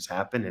how things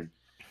happen. And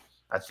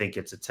I think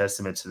it's a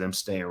testament to them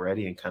staying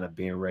ready and kind of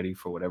being ready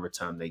for whatever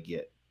time they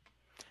get.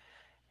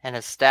 And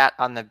a stat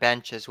on the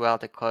bench as well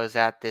to close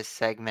out this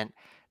segment.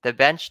 The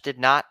bench did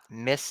not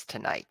miss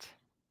tonight.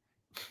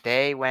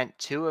 They went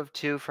 2 of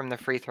 2 from the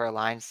free throw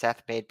line.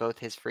 Seth made both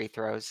his free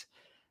throws.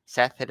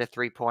 Seth hit a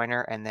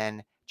 3-pointer, and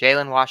then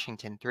Jalen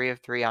Washington, 3 of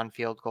 3 on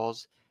field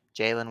goals.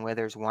 Jalen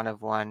Withers, 1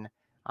 of 1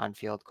 on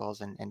field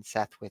goals, and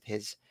Seth with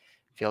his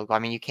field goal. I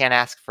mean, you can't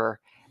ask for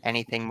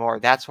anything more.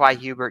 That's why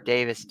Hubert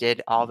Davis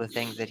did all the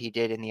things that he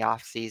did in the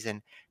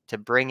offseason, to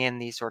bring in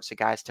these sorts of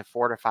guys to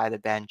fortify the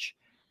bench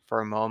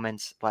for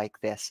moments like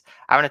this.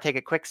 I want to take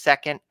a quick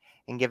second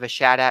and give a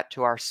shout out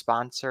to our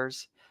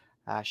sponsors.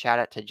 Shout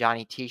out to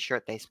Johnny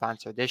T-Shirt. They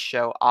sponsor this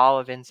show, all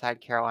of Inside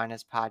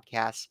Carolina's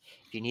podcasts.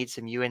 If you need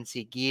some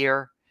UNC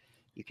gear,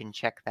 you can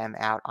check them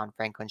out on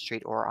Franklin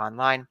Street or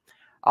online.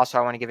 Also,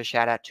 I want to give a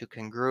shout out to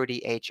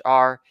Congruity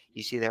HR.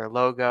 You see their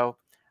logo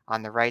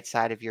on the right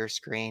side of your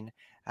screen.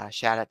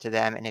 Shout out to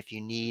them. And if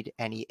you need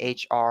any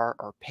HR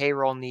or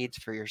payroll needs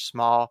for your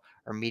small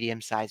or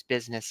medium-sized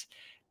business,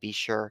 be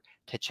sure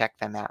to check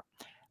them out.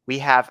 We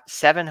have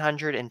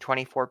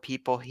 724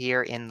 people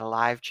here in the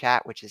live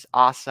chat, which is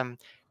awesome.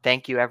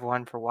 Thank you,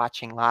 everyone, for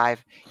watching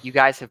live. You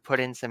guys have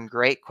put in some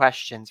great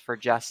questions for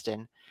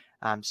Justin.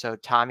 So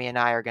Tommy and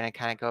I are going to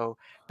kind of go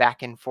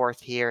back and forth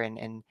here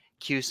and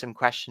queue some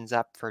questions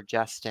up for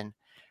Justin.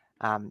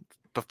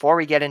 Before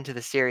we get into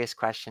the serious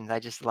questions, I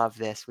just love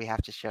this. We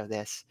have to show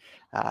this.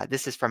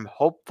 This is from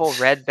Hopeful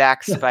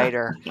Redback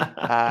Spider.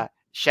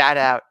 Shout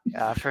out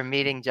for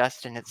meeting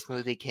Justin at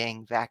Smoothie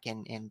King back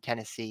in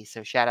Tennessee.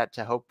 So shout out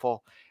to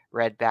Hopeful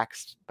Redback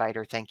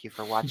Spider. Thank you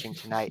for watching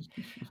tonight.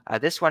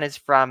 This one is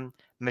from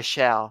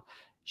Michelle.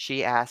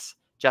 She asks,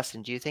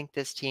 Justin, do you think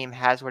this team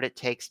has what it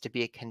takes to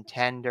be a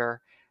contender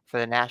for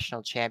the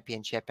national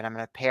championship? And I'm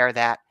going to pair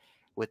that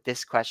with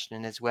this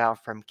question as well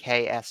from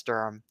K.S.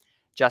 Durham.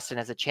 Justin,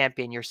 as a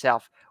champion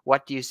yourself,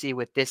 what do you see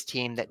with this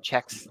team that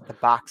checks the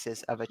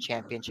boxes of a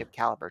championship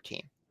caliber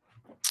team?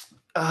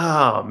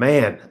 Oh,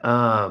 man.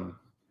 I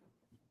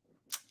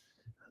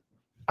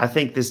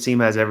think this team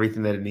has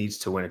everything that it needs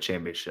to win a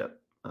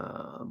championship.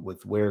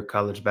 With where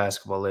college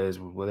basketball is,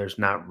 where there's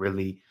not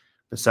really,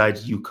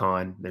 besides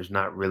UConn, there's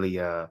not really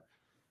a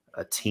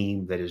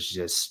team that is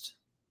just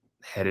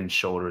head and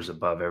shoulders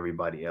above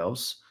everybody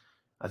else.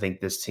 I think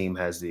this team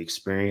has the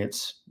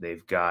experience.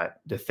 They've got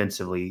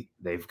defensively,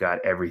 they've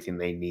got everything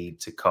they need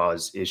to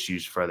cause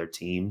issues for other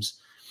teams.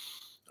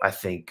 I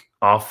think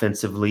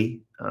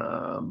offensively,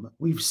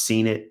 we've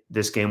seen it.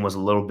 This game was a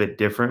little bit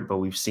different, but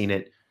we've seen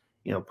it,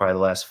 probably the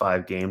last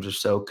 5 games or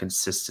so.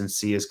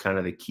 Consistency is kind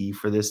of the key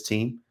for this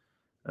team.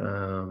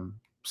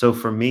 So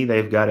for me,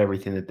 they've got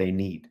everything that they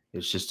need.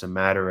 It's just a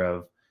matter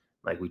of,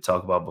 like we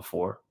talked about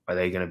before, are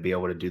they going to be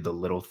able to do the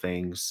little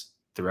things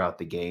throughout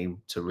the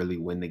game to really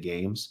win the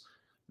games?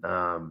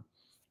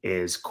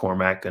 Is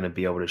Cormac going to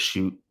be able to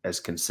shoot as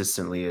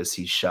consistently as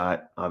he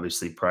shot,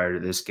 obviously, prior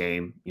to this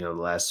game, the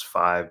last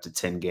 5 to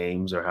 10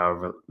 games or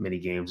however many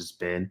games it's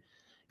been?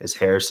 Is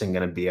Harrison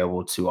going to be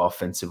able to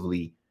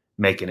offensively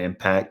make an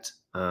impact?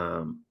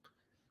 And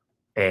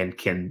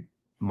can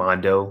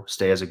Mondo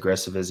stay as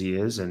aggressive as he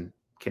is? And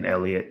can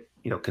Elliott,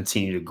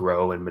 continue to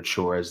grow and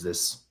mature as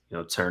this,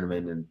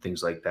 tournament and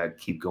things like that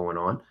keep going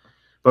on?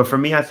 But for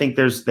me, I think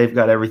they've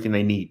got everything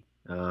they need.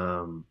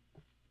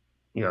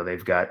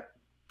 They've got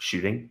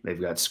shooting,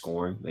 they've got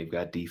scoring, they've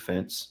got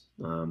defense,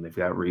 they've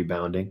got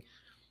rebounding.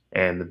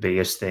 And the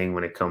biggest thing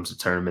when it comes to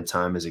tournament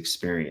time is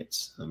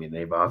experience. I mean,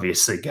 they've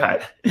obviously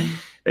got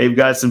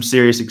some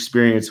serious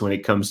experience when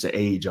it comes to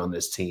age on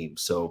this team.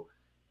 So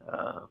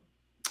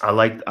I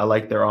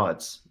like their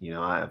odds.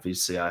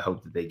 I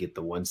hope that they get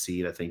the 1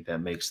 seed. I think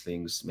that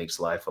makes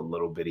life a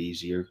little bit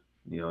easier,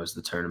 as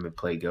the tournament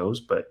play goes.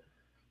 But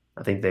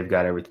I think they've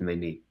got everything they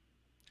need.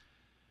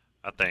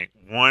 I think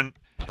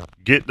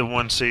get the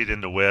 1 seed in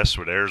the West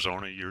with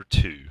Arizona year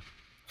 2.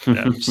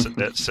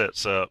 That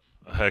sets up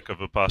a heck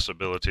of a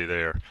possibility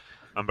there.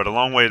 But a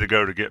long way to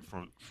go to get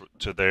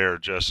to there,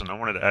 Justin. I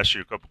wanted to ask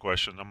you a couple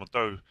questions. I'm going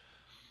to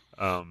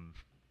throw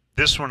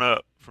this one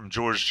up from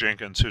George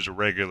Jenkins, who's a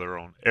regular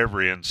on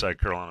every Inside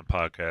Carolina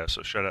podcast.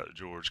 So shout out to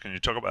George. Can you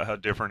talk about how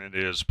different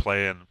it is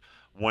playing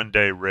 1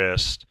 day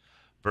rest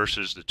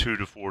versus the 2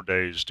 to 4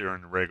 days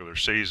during the regular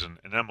season?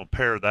 And I'm going to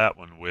pair that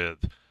one with,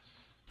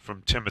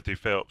 from Timothy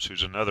Phelps,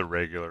 who's another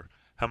regular,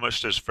 how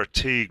much does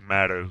fatigue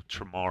matter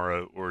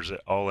tomorrow, or is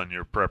it all in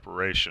your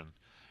preparation?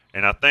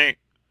 And I think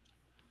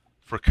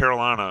for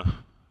Carolina,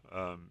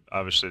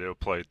 obviously they'll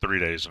play 3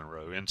 days in a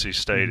row. NC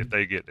State, if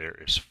they get there,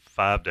 it's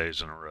 5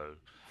 days in a row.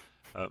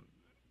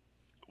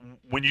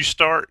 When you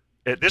start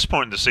at this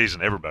point in the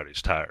season,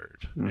 everybody's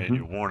tired and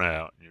you're worn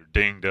out, and you're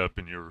dinged up,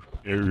 and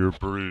you're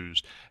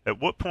bruised. At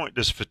what point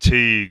does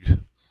fatigue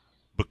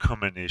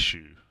become an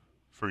issue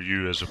for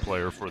you as a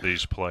player, for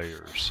these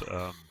players,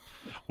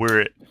 where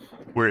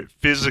it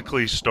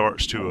physically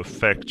starts to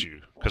affect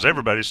you? Because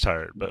everybody's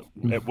tired, but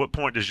at what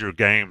point does your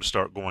game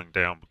start going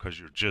down because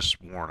you're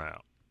just worn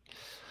out?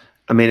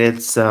 I mean,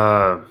 it's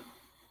I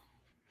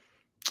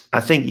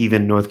think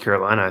even North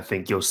Carolina, I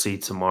think you'll see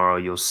tomorrow,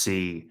 you'll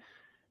see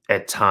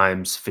at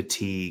times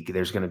fatigue.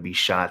 There's going to be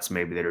shots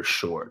maybe that are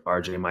short.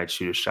 RJ might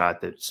shoot a shot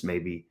that's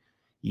maybe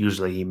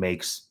usually he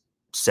makes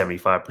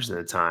 75% of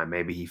the time.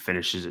 Maybe he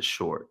finishes it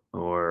short,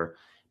 or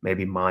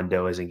maybe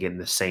Mondo isn't getting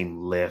the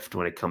same lift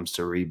when it comes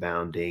to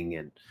rebounding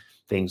and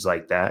things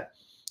like that.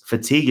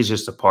 Fatigue is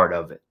just a part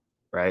of it,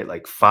 right?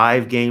 Like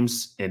 5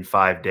 games in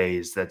 5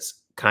 days,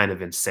 that's kind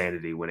of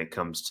insanity when it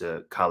comes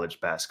to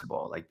college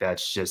basketball. Like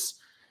that's just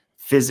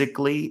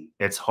physically,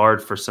 it's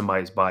hard for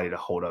somebody's body to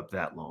hold up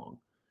that long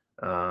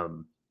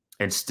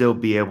and still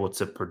be able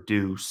to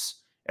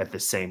produce at the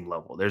same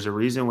level. There's a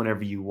reason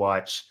whenever you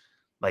watch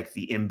like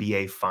the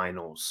NBA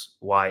finals,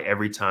 why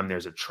every time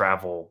there's a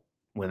travel,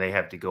 when they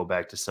have to go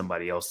back to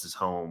somebody else's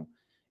home,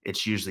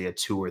 it's usually a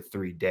 2 or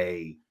 3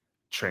 day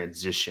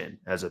transition,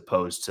 as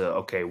opposed to,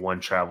 okay, 1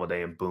 travel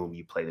day and boom,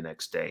 you play the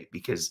next day.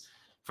 Because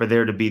for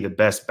there to be the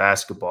best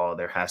basketball,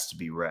 there has to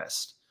be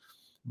rest.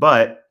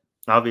 But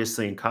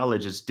obviously in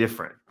college, it's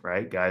different,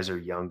 right? Guys are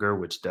younger,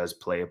 which does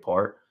play a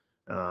part.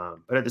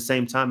 But at the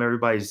same time,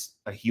 everybody's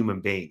a human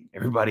being.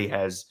 Everybody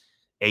has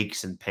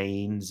aches and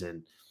pains,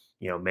 and,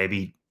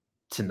 maybe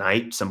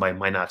tonight somebody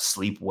might not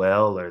sleep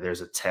well, or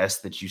there's a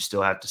test that you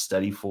still have to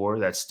study for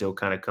that still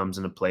kind of comes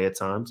into play at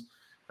times.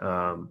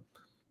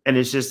 And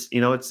it's just,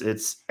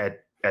 it's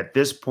at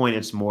this point,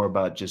 it's more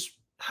about just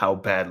how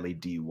badly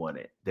do you want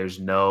it? There's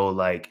no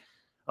like,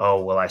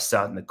 oh, well, I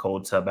sat in the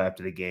cold tub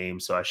after the game,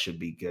 so I should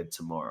be good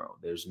tomorrow.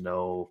 There's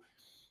no,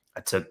 I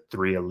took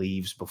 3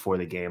 leaves before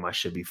the game, I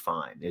should be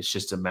fine. It's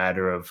just a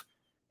matter of,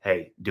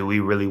 hey, do we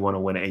really want to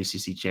win an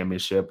ACC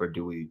championship or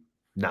do we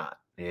not?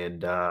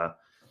 And,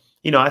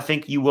 I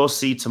think you will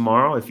see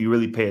tomorrow, if you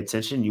really pay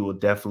attention, you will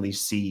definitely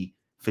see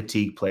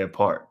fatigue play a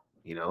part.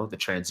 The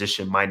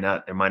transition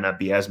there might not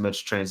be as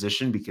much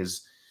transition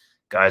because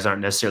guys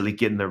aren't necessarily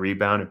getting the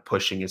rebound and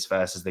pushing as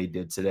fast as they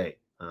did today.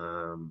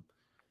 And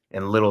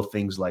little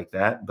things like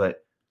that.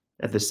 But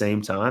at the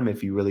same time,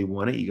 if you really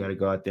want it, you got to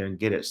go out there and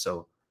get it.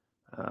 So,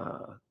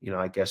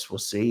 I guess we'll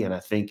see. And I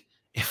think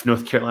if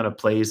North Carolina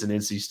plays an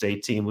NC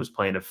State team who's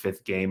playing a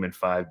 5th game in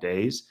 5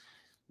 days,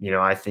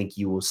 I think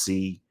you will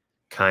see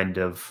kind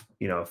of,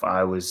 if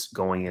I was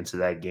going into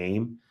that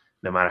game,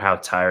 no matter how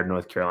tired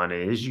North Carolina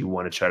is, you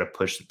want to try to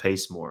push the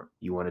pace more.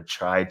 You want to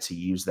try to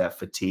use that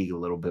fatigue a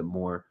little bit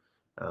more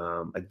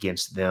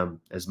against them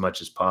as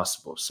much as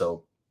possible.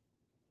 So,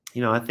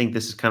 I think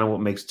this is kind of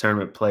what makes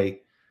tournament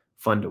play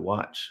fun to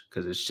watch,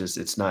 because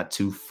it's not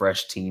two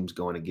fresh teams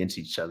going against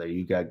each other.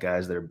 You got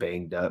guys that are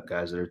banged up,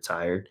 guys that are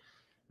tired,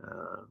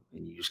 and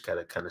you just got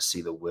to kind of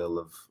see the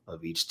will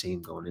of each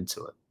team going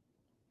into it.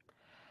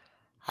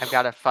 I've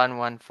got a fun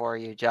one for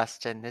you,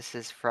 Justin. This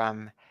is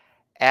from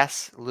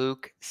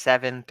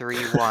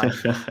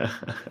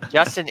Luke731.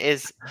 Justin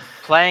is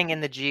playing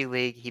in the G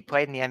League. He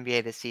played in the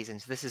NBA this season,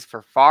 so this is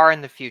for far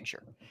in the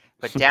future.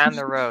 But down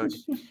the road,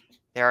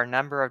 there are a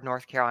number of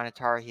North Carolina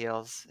Tar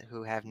Heels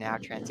who have now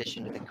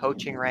transitioned to the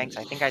coaching ranks.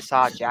 I think I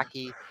saw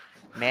Jackie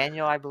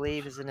Manuel, I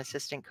believe, is an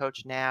assistant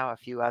coach now, a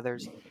few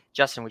others.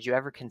 Justin, would you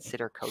ever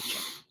consider coaching?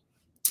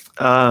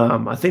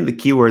 I think the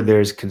key word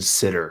there is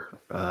consider.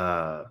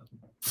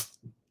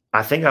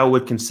 I think I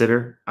would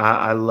consider.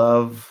 I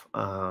love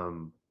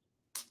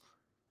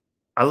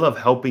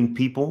helping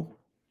people,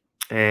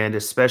 and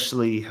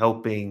especially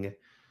helping.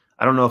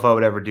 I don't know if I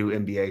would ever do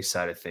NBA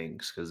side of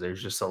things, because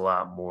there's just a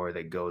lot more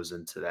that goes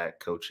into that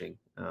coaching.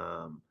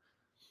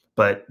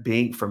 But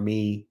for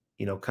me,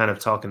 kind of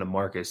talking to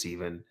Marcus,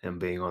 even him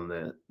being on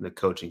the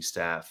coaching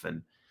staff,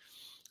 and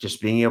just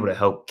being able to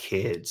help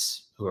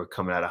kids who are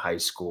coming out of high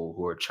school,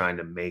 who are trying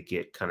to make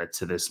it kind of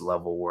to this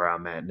level where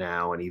I'm at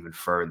now and even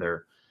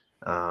further,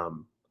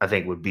 I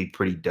think would be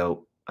pretty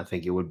dope. I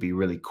think it would be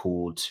really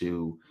cool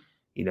to,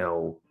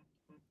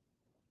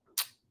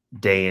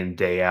 day in,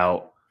 day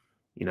out,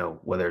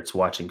 whether it's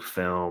watching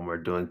film or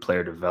doing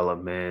player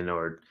development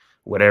or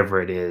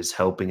whatever it is,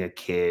 helping a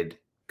kid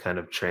kind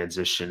of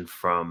transition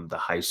from the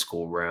high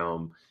school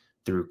realm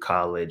through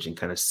college and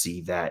kind of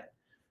see that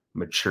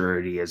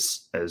maturity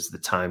as the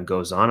time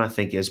goes on, I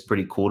think is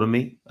pretty cool to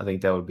me. I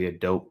think that would be a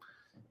dope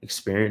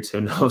experience. Who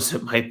knows?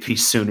 It might be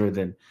sooner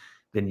than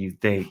you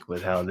think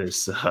with how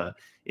this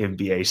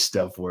NBA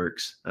stuff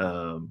works.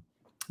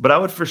 But I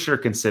would for sure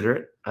consider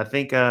it. I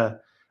think I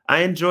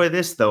enjoy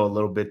this, though, a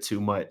little bit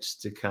too much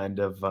to kind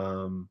of,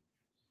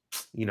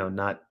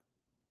 not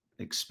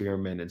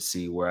experiment and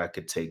see where I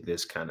could take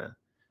this kind of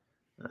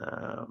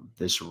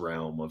this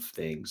realm of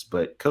things.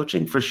 But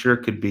coaching for sure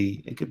could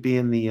be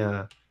in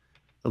the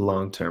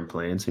long-term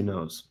plans. Who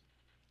knows?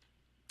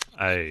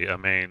 Hey, I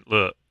mean,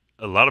 look,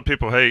 a lot of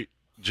people hate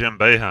Jim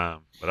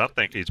Boeheim, but I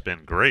think he's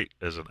been great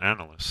as an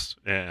analyst.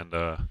 And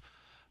I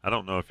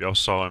don't know if y'all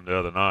saw him the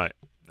other night,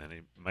 and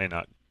he may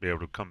not be able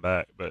to come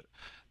back, but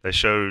they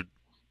showed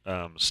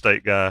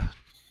state guy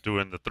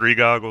doing the three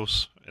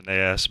goggles, and they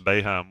asked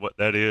Boeheim what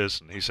that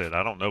is, and he said,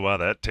 "I don't know why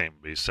that team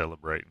would be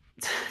celebrating.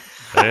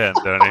 They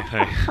hadn't done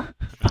anything.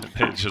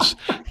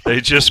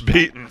 they just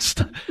beaten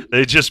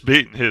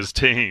his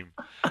team."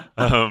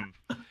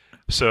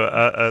 So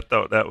I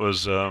thought that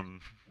was I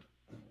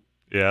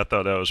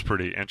thought that was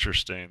pretty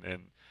interesting.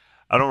 And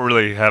I don't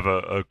really have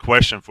a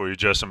question for you,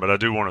 Justin, but I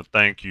do want to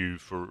thank you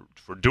for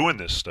doing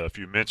this stuff.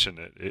 You mentioned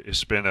it.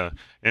 It's been an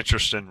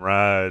interesting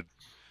ride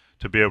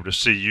to be able to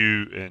see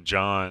you and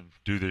John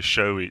do this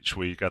show each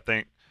week. I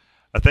think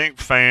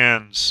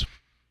fans,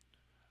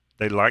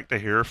 they like to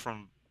hear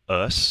from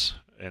us.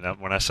 And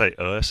when I say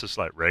us, it's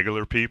like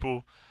regular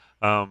people.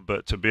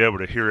 But to be able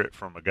to hear it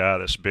from a guy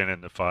that's been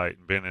in the fight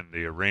and been in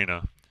the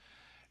arena.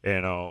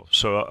 And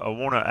so I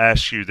want to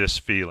ask you this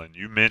feeling.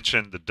 You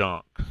mentioned the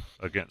dunk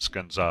against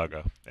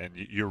Gonzaga, and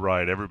you're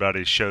right.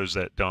 Everybody shows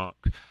that dunk.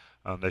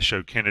 They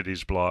showed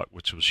Kennedy's block,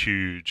 which was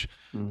huge.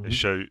 Mm-hmm. They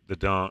showed the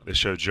dunk. They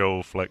showed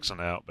Joel flexing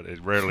out, but they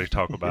rarely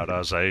talk about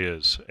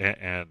Isaiah's.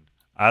 And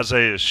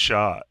Isaiah's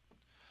shot.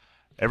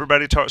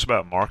 Everybody talks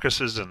about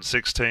Marcus's in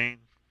 16,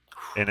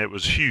 and it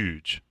was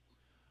huge.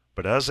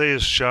 But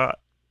Isaiah's shot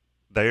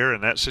there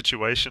in that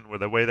situation, where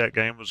the way that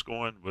game was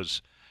going,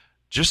 was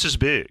just as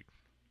big.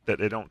 That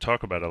they don't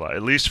talk about a lot,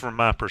 at least from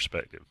my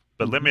perspective.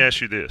 But let me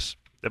ask you this.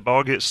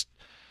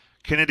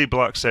 Kennedy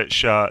blocks that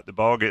shot, the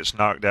ball gets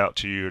knocked out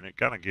to you, and it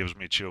kind of gives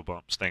me chill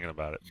bumps thinking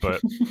about it. But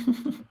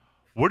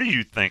what are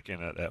you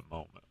thinking at that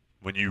moment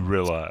when you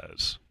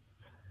realize,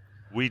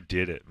 we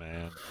did it,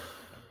 man?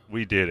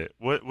 We did it.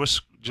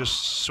 What's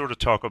just sort of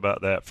talk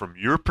about that from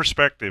your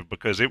perspective,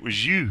 because it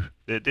was you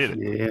that did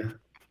it.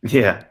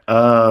 Yeah.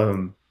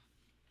 Well,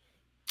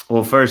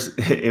 first,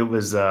 it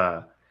was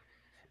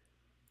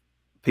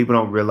people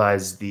don't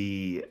realize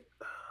the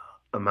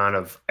amount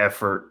of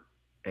effort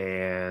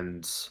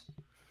and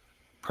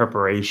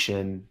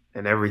preparation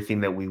and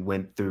everything that we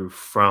went through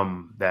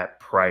from that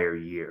prior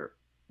year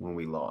when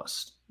we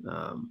lost.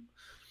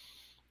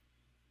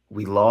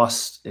 We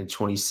lost in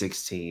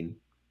 2016,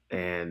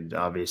 and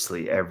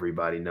obviously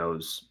everybody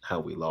knows how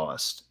we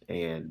lost.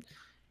 And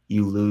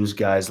you lose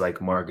guys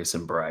like Marcus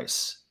and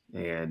Bryce.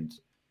 And,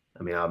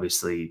 I mean,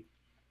 obviously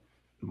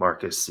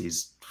Marcus,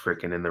 he's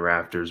freaking in the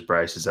rafters.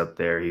 Bryce is up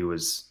there. He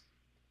was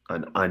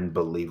an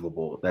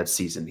unbelievable. That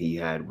season he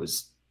had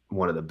was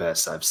one of the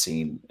best I've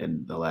seen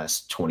in the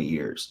last 20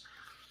 years.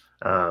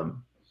 So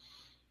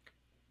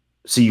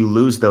you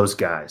lose those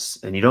guys,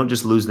 and you don't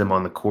just lose them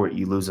on the court.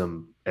 You lose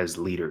them as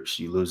leaders.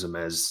 You lose them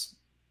as,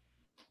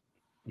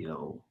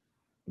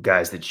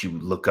 guys that you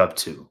look up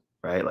to,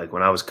 right? Like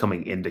when I was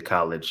coming into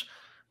college,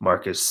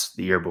 Marcus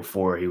the year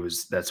before,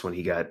 that's when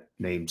he got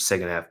named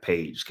second half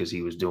page because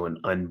he was doing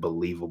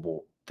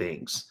unbelievable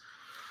things.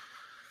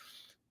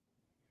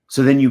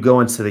 So then you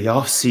go into the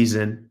off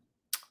season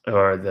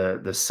or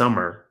the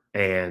summer,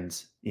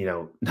 and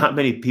not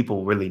many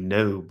people really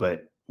knew,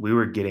 but we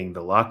were getting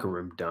the locker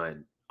room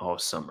done all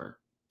summer.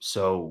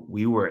 So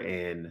we were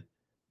in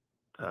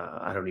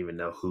I don't even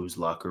know whose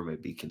locker room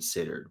it'd be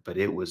considered, but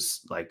it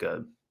was like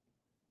a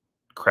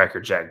Cracker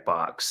Jack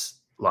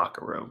box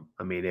locker room.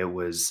 I mean, it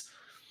was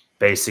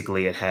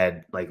basically, it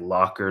had like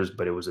lockers,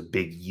 but it was a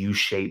big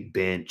U-shaped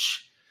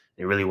bench.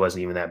 It really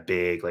wasn't even that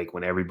big. Like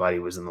when everybody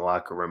was in the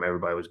locker room,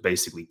 everybody was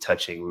basically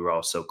touching. We were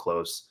all so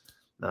close.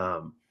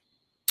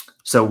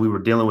 So we were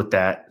dealing with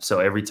that. So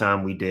every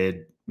time we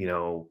did,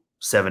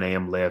 7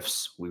 a.m.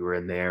 lifts, we were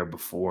in there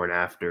before and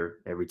after.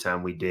 Every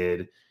time we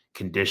did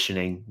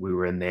conditioning, we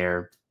were in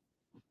there.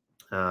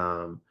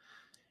 And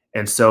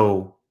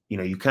so,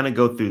 you kind of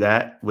go through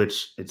that,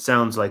 which it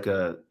sounds like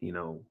a,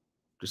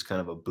 just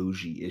kind of a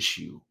bougie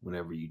issue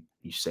whenever you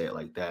say it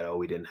like that. Oh,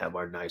 we didn't have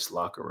our nice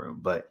locker room.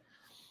 But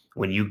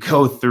when you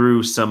go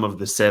through some of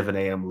the 7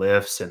 a.m.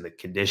 lifts and the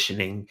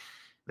conditioning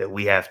that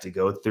we have to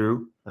go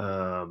through,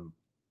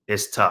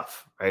 it's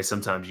tough, right?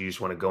 Sometimes you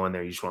just want to go in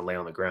there, you just want to lay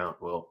on the ground.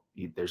 Well,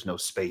 there's no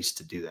space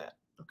to do that.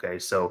 Okay.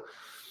 So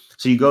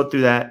you go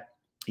through that,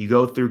 you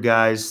go through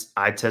guys.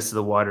 I tested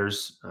the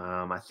waters.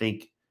 I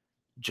think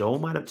Joel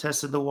might have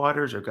tested the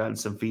waters or gotten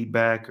some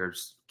feedback, or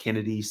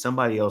Kennedy,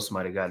 somebody else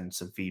might have gotten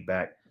some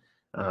feedback.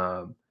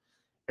 And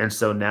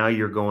so now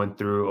you're going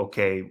through,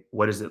 okay,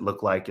 what does it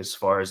look like as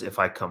far as if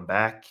I come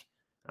back?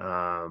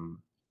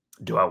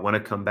 Do I want to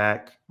come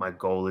back? My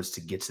goal is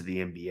to get to the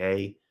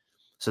NBA.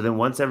 So then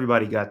once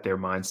everybody got their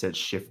mindset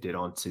shifted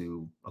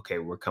onto, okay,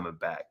 we're coming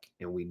back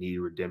and we need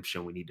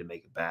redemption, we need to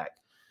make it back.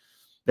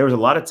 There was a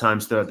lot of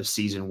times throughout the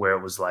season where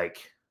it was like,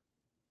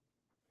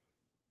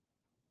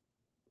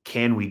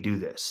 can we do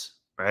this?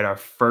 Right? Our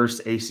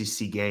first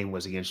ACC game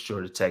was against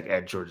Georgia Tech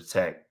at Georgia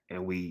Tech,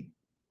 and we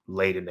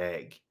laid an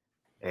egg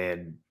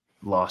and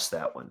lost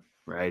that one.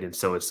 Right? And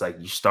so it's like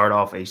you start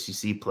off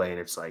ACC play and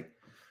it's like,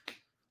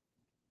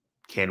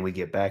 can we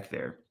get back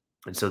there?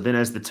 And so then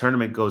as the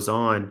tournament goes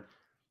on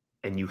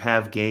and you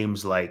have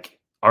games like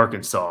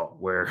Arkansas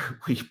where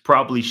we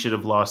probably should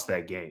have lost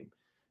that game.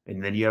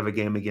 And then you have a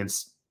game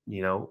against,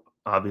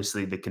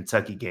 obviously the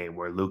Kentucky game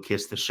where Luke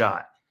hits the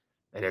shot.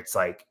 And it's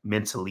like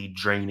mentally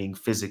draining,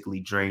 physically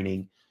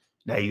draining.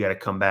 Now you got to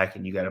come back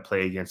and you got to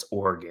play against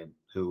Oregon,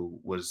 who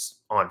was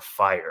on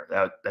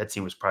fire. That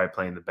team was probably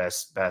playing the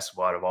best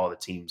basketball out of all the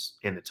teams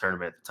in the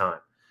tournament at the time.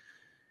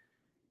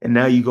 And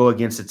now you go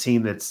against a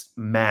team that's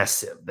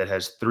massive, that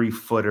has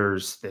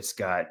 3-footers, that's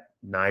got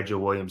Nigel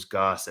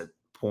Williams-Goss at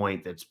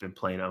point, that's been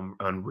playing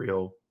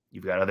unreal.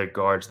 You've got other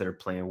guards that are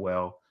playing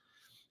well.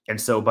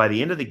 And so by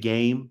the end of the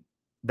game,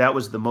 that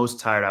was the most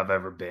tired I've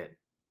ever been.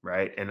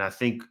 Right. And I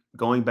think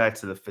going back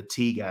to the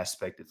fatigue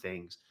aspect of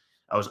things,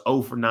 I was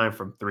 0 for 9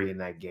 from 3 in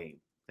that game.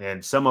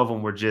 And some of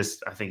them were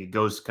just, I think it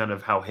goes kind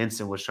of how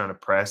Hinson was trying to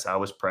press. I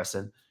was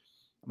pressing,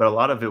 but a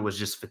lot of it was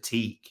just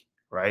fatigue,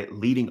 right?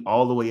 Leading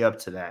all the way up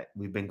to that.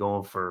 We've been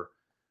going for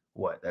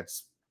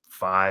that's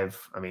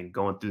 5. I mean,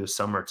 going through the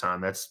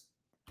summertime, that's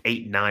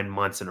 8-9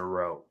 months in a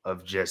row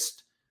of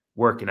just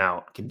working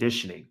out,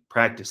 conditioning,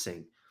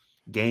 practicing,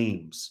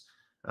 games.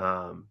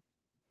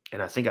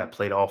 And I think I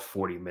played all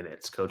 40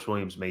 minutes. Coach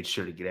Williams made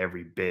sure to get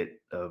every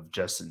bit of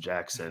Justin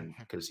Jackson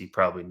because he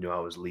probably knew I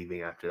was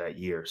leaving after that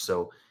year.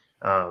 So,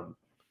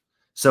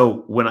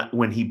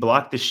 when he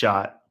blocked the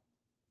shot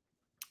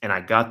and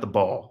I got the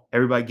ball,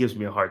 everybody gives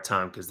me a hard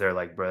time because they're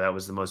like, bro, that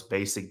was the most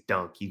basic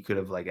dunk. You could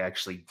have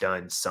actually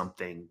done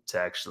something to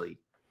actually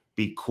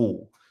be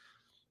cool.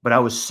 But I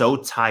was so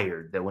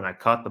tired that when I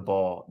caught the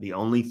ball, the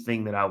only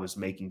thing that I was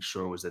making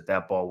sure was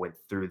that ball went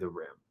through the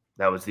rim.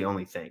 That was the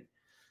only thing.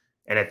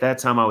 And at that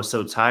time, I was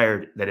so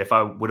tired that if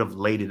I would have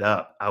laid it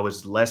up, I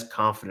was less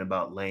confident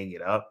about laying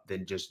it up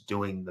than just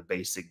doing the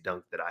basic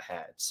dunk that I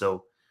had.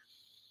 So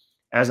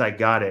as I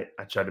got it,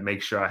 I tried to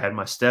make sure I had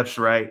my steps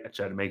right. I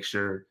tried to make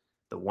sure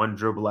the one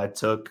dribble I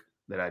took,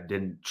 that I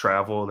didn't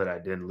travel, that I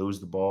didn't lose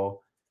the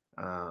ball.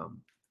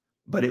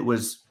 But it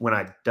was when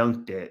I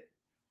dunked it,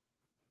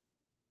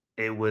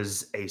 it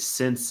was a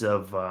sense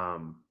of,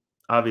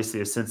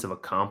 obviously a sense of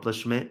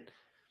accomplishment.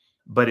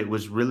 But it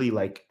was really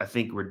like, I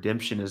think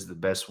redemption is the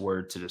best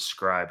word to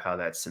describe how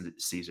that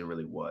season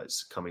really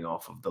was coming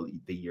off of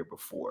the year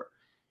before.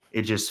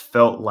 It just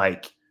felt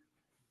like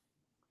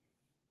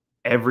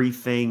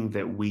everything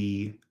that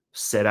we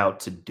set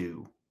out to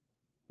do,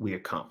 we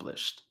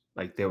accomplished.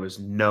 Like there was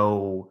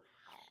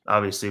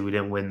obviously we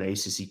didn't win the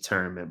ACC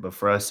tournament, but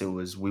for us, it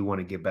was, we want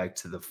to get back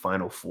to the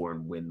Final Four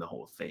and win the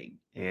whole thing.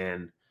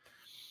 And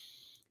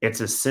it's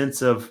a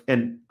sense of,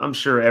 and I'm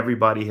sure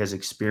everybody has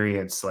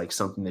experienced like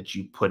something that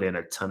you put in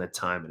a ton of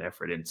time and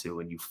effort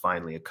into and you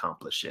finally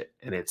accomplish it.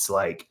 And it's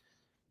like,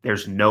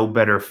 there's no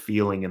better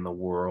feeling in the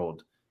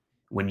world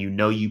when you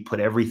know you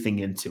put everything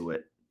into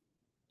it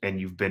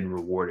and you've been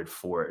rewarded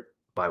for it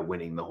by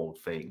winning the whole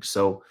thing.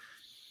 So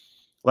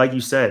like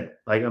you said,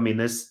 like, I mean,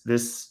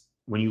 this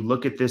when you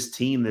look at this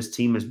team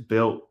is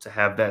built to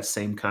have that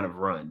same kind of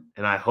run.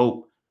 And I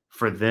hope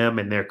for them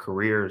and their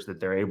careers that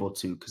they're able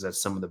to, because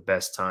that's some of the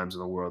best times in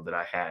the world that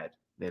I had.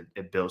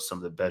 It built some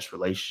of the best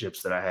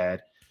relationships that I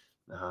had.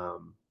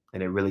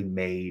 And it really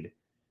made,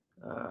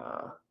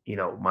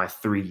 my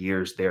 3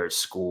 years there at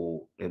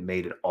school, it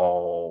made it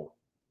all,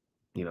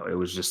 it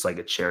was just like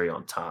a cherry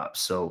on top.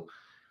 So,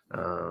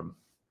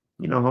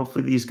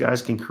 hopefully these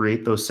guys can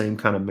create those same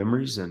kind of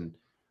memories and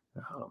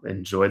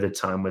enjoy the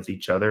time with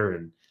each other.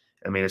 And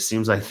I mean, it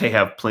seems like they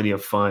have plenty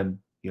of fun,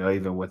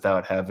 even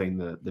without having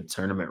the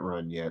tournament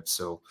run yet.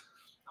 So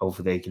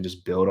hopefully they can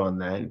just build on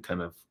that and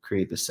kind of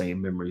create the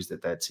same memories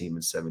that team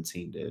in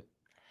 17 did.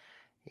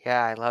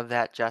 Yeah, I love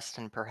that,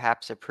 Justin.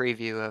 Perhaps a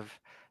preview of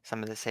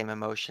some of the same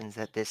emotions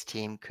that this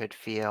team could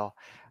feel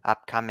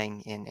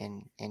upcoming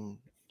in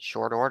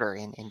short order,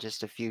 in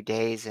just a few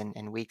days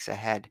and weeks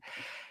ahead.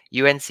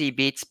 UNC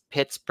beats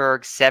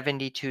Pittsburgh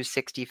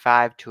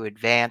 72-65 to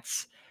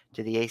advance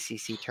to the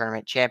ACC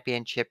Tournament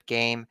championship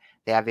game.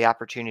 They have the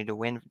opportunity to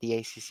win the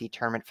ACC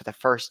Tournament for the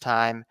first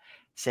time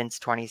since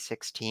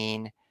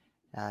 2016.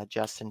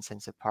 Justin,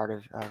 since a part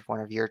of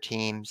one of your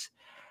teams.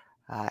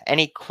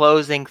 Any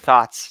closing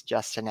thoughts,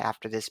 Justin,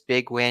 after this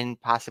big win?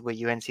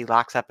 Possibly UNC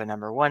locks up a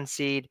 #1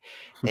 seed.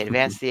 They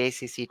advance the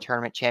ACC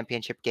Tournament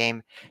championship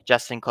game.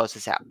 Justin, close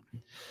us out.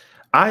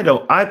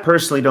 I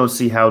personally don't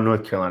see how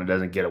North Carolina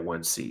doesn't get a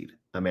 1 seed.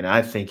 I mean,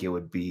 I think it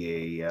would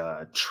be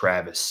a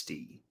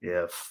travesty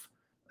if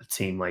a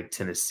team like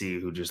Tennessee,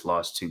 who just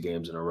lost 2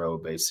 games in a row,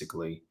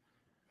 basically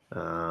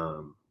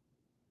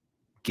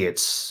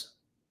gets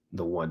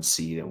the 1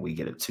 seed and we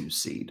get a 2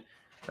 seed.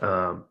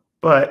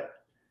 But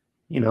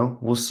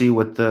we'll see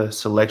what the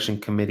selection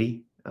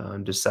committee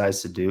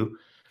decides to do.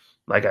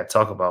 Like I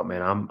talk about,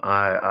 man,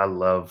 I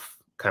love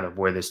kind of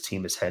where this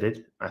team is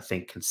headed. I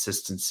think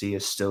consistency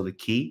is still the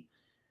key.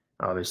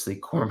 Obviously,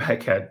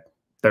 Cormac had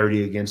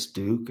 30 against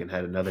Duke and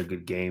had another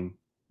good game,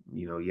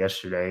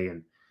 yesterday.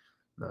 And,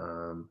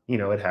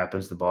 it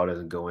happens. The ball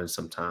doesn't go in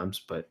sometimes.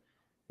 But,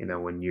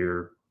 when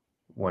you're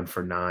 1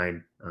 for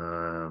 9,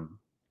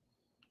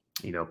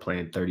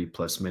 playing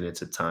 30-plus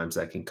minutes at times,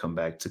 that can come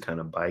back to kind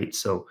of bite.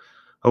 So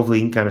hopefully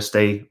he can kind of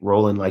stay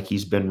rolling like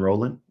he's been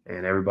rolling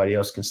and everybody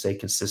else can stay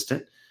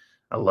consistent.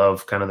 I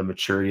love kind of the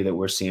maturity that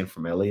we're seeing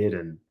from Elliott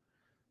and,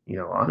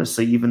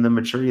 honestly, even the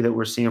maturity that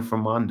we're seeing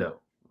from Mondo.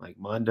 Like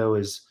Mondo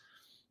is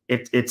 –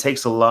 it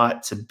takes a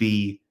lot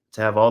to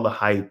have all the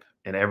hype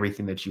and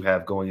everything that you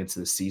have going into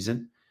the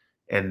season,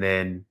 and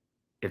then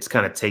it's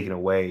kind of taken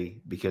away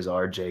because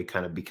RJ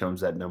kind of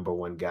becomes that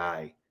 #1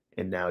 guy,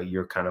 and now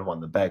you're kind of on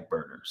the back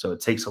burner. So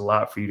it takes a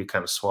lot for you to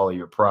kind of swallow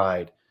your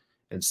pride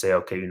and say,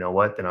 okay, you know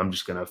what, then I'm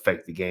just going to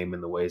affect the game in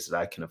the ways that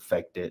I can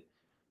affect it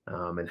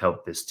and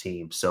help this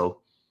team.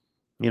 So,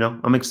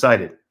 I'm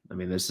excited. I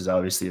mean, this is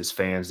obviously, as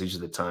fans, these are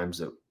the times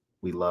that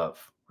we love,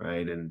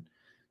 right? And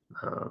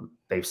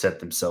they've set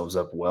themselves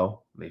up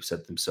well. They've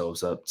set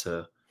themselves up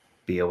to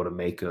be able to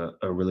make a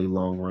really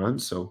long run.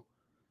 So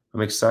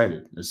I'm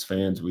excited. As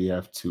fans, we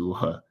have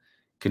to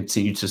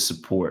continue to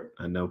support.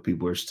 I know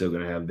people are still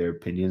going to have their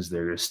opinions.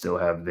 They're going to still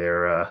have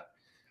their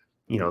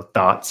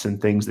thoughts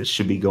and things that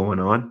should be going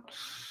on.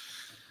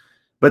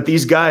 But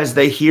these guys,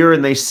 they hear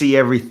and they see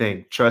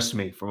everything. Trust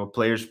me, from a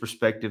player's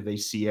perspective, they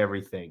see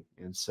everything.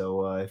 And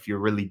so if you're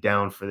really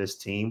down for this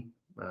team,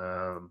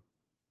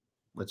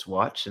 let's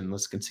watch and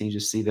let's continue to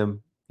see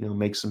them,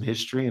 make some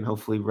history and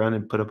hopefully run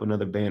and put up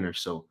another banner.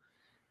 So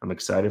I'm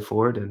excited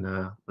for it,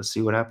 and let's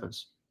see what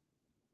happens.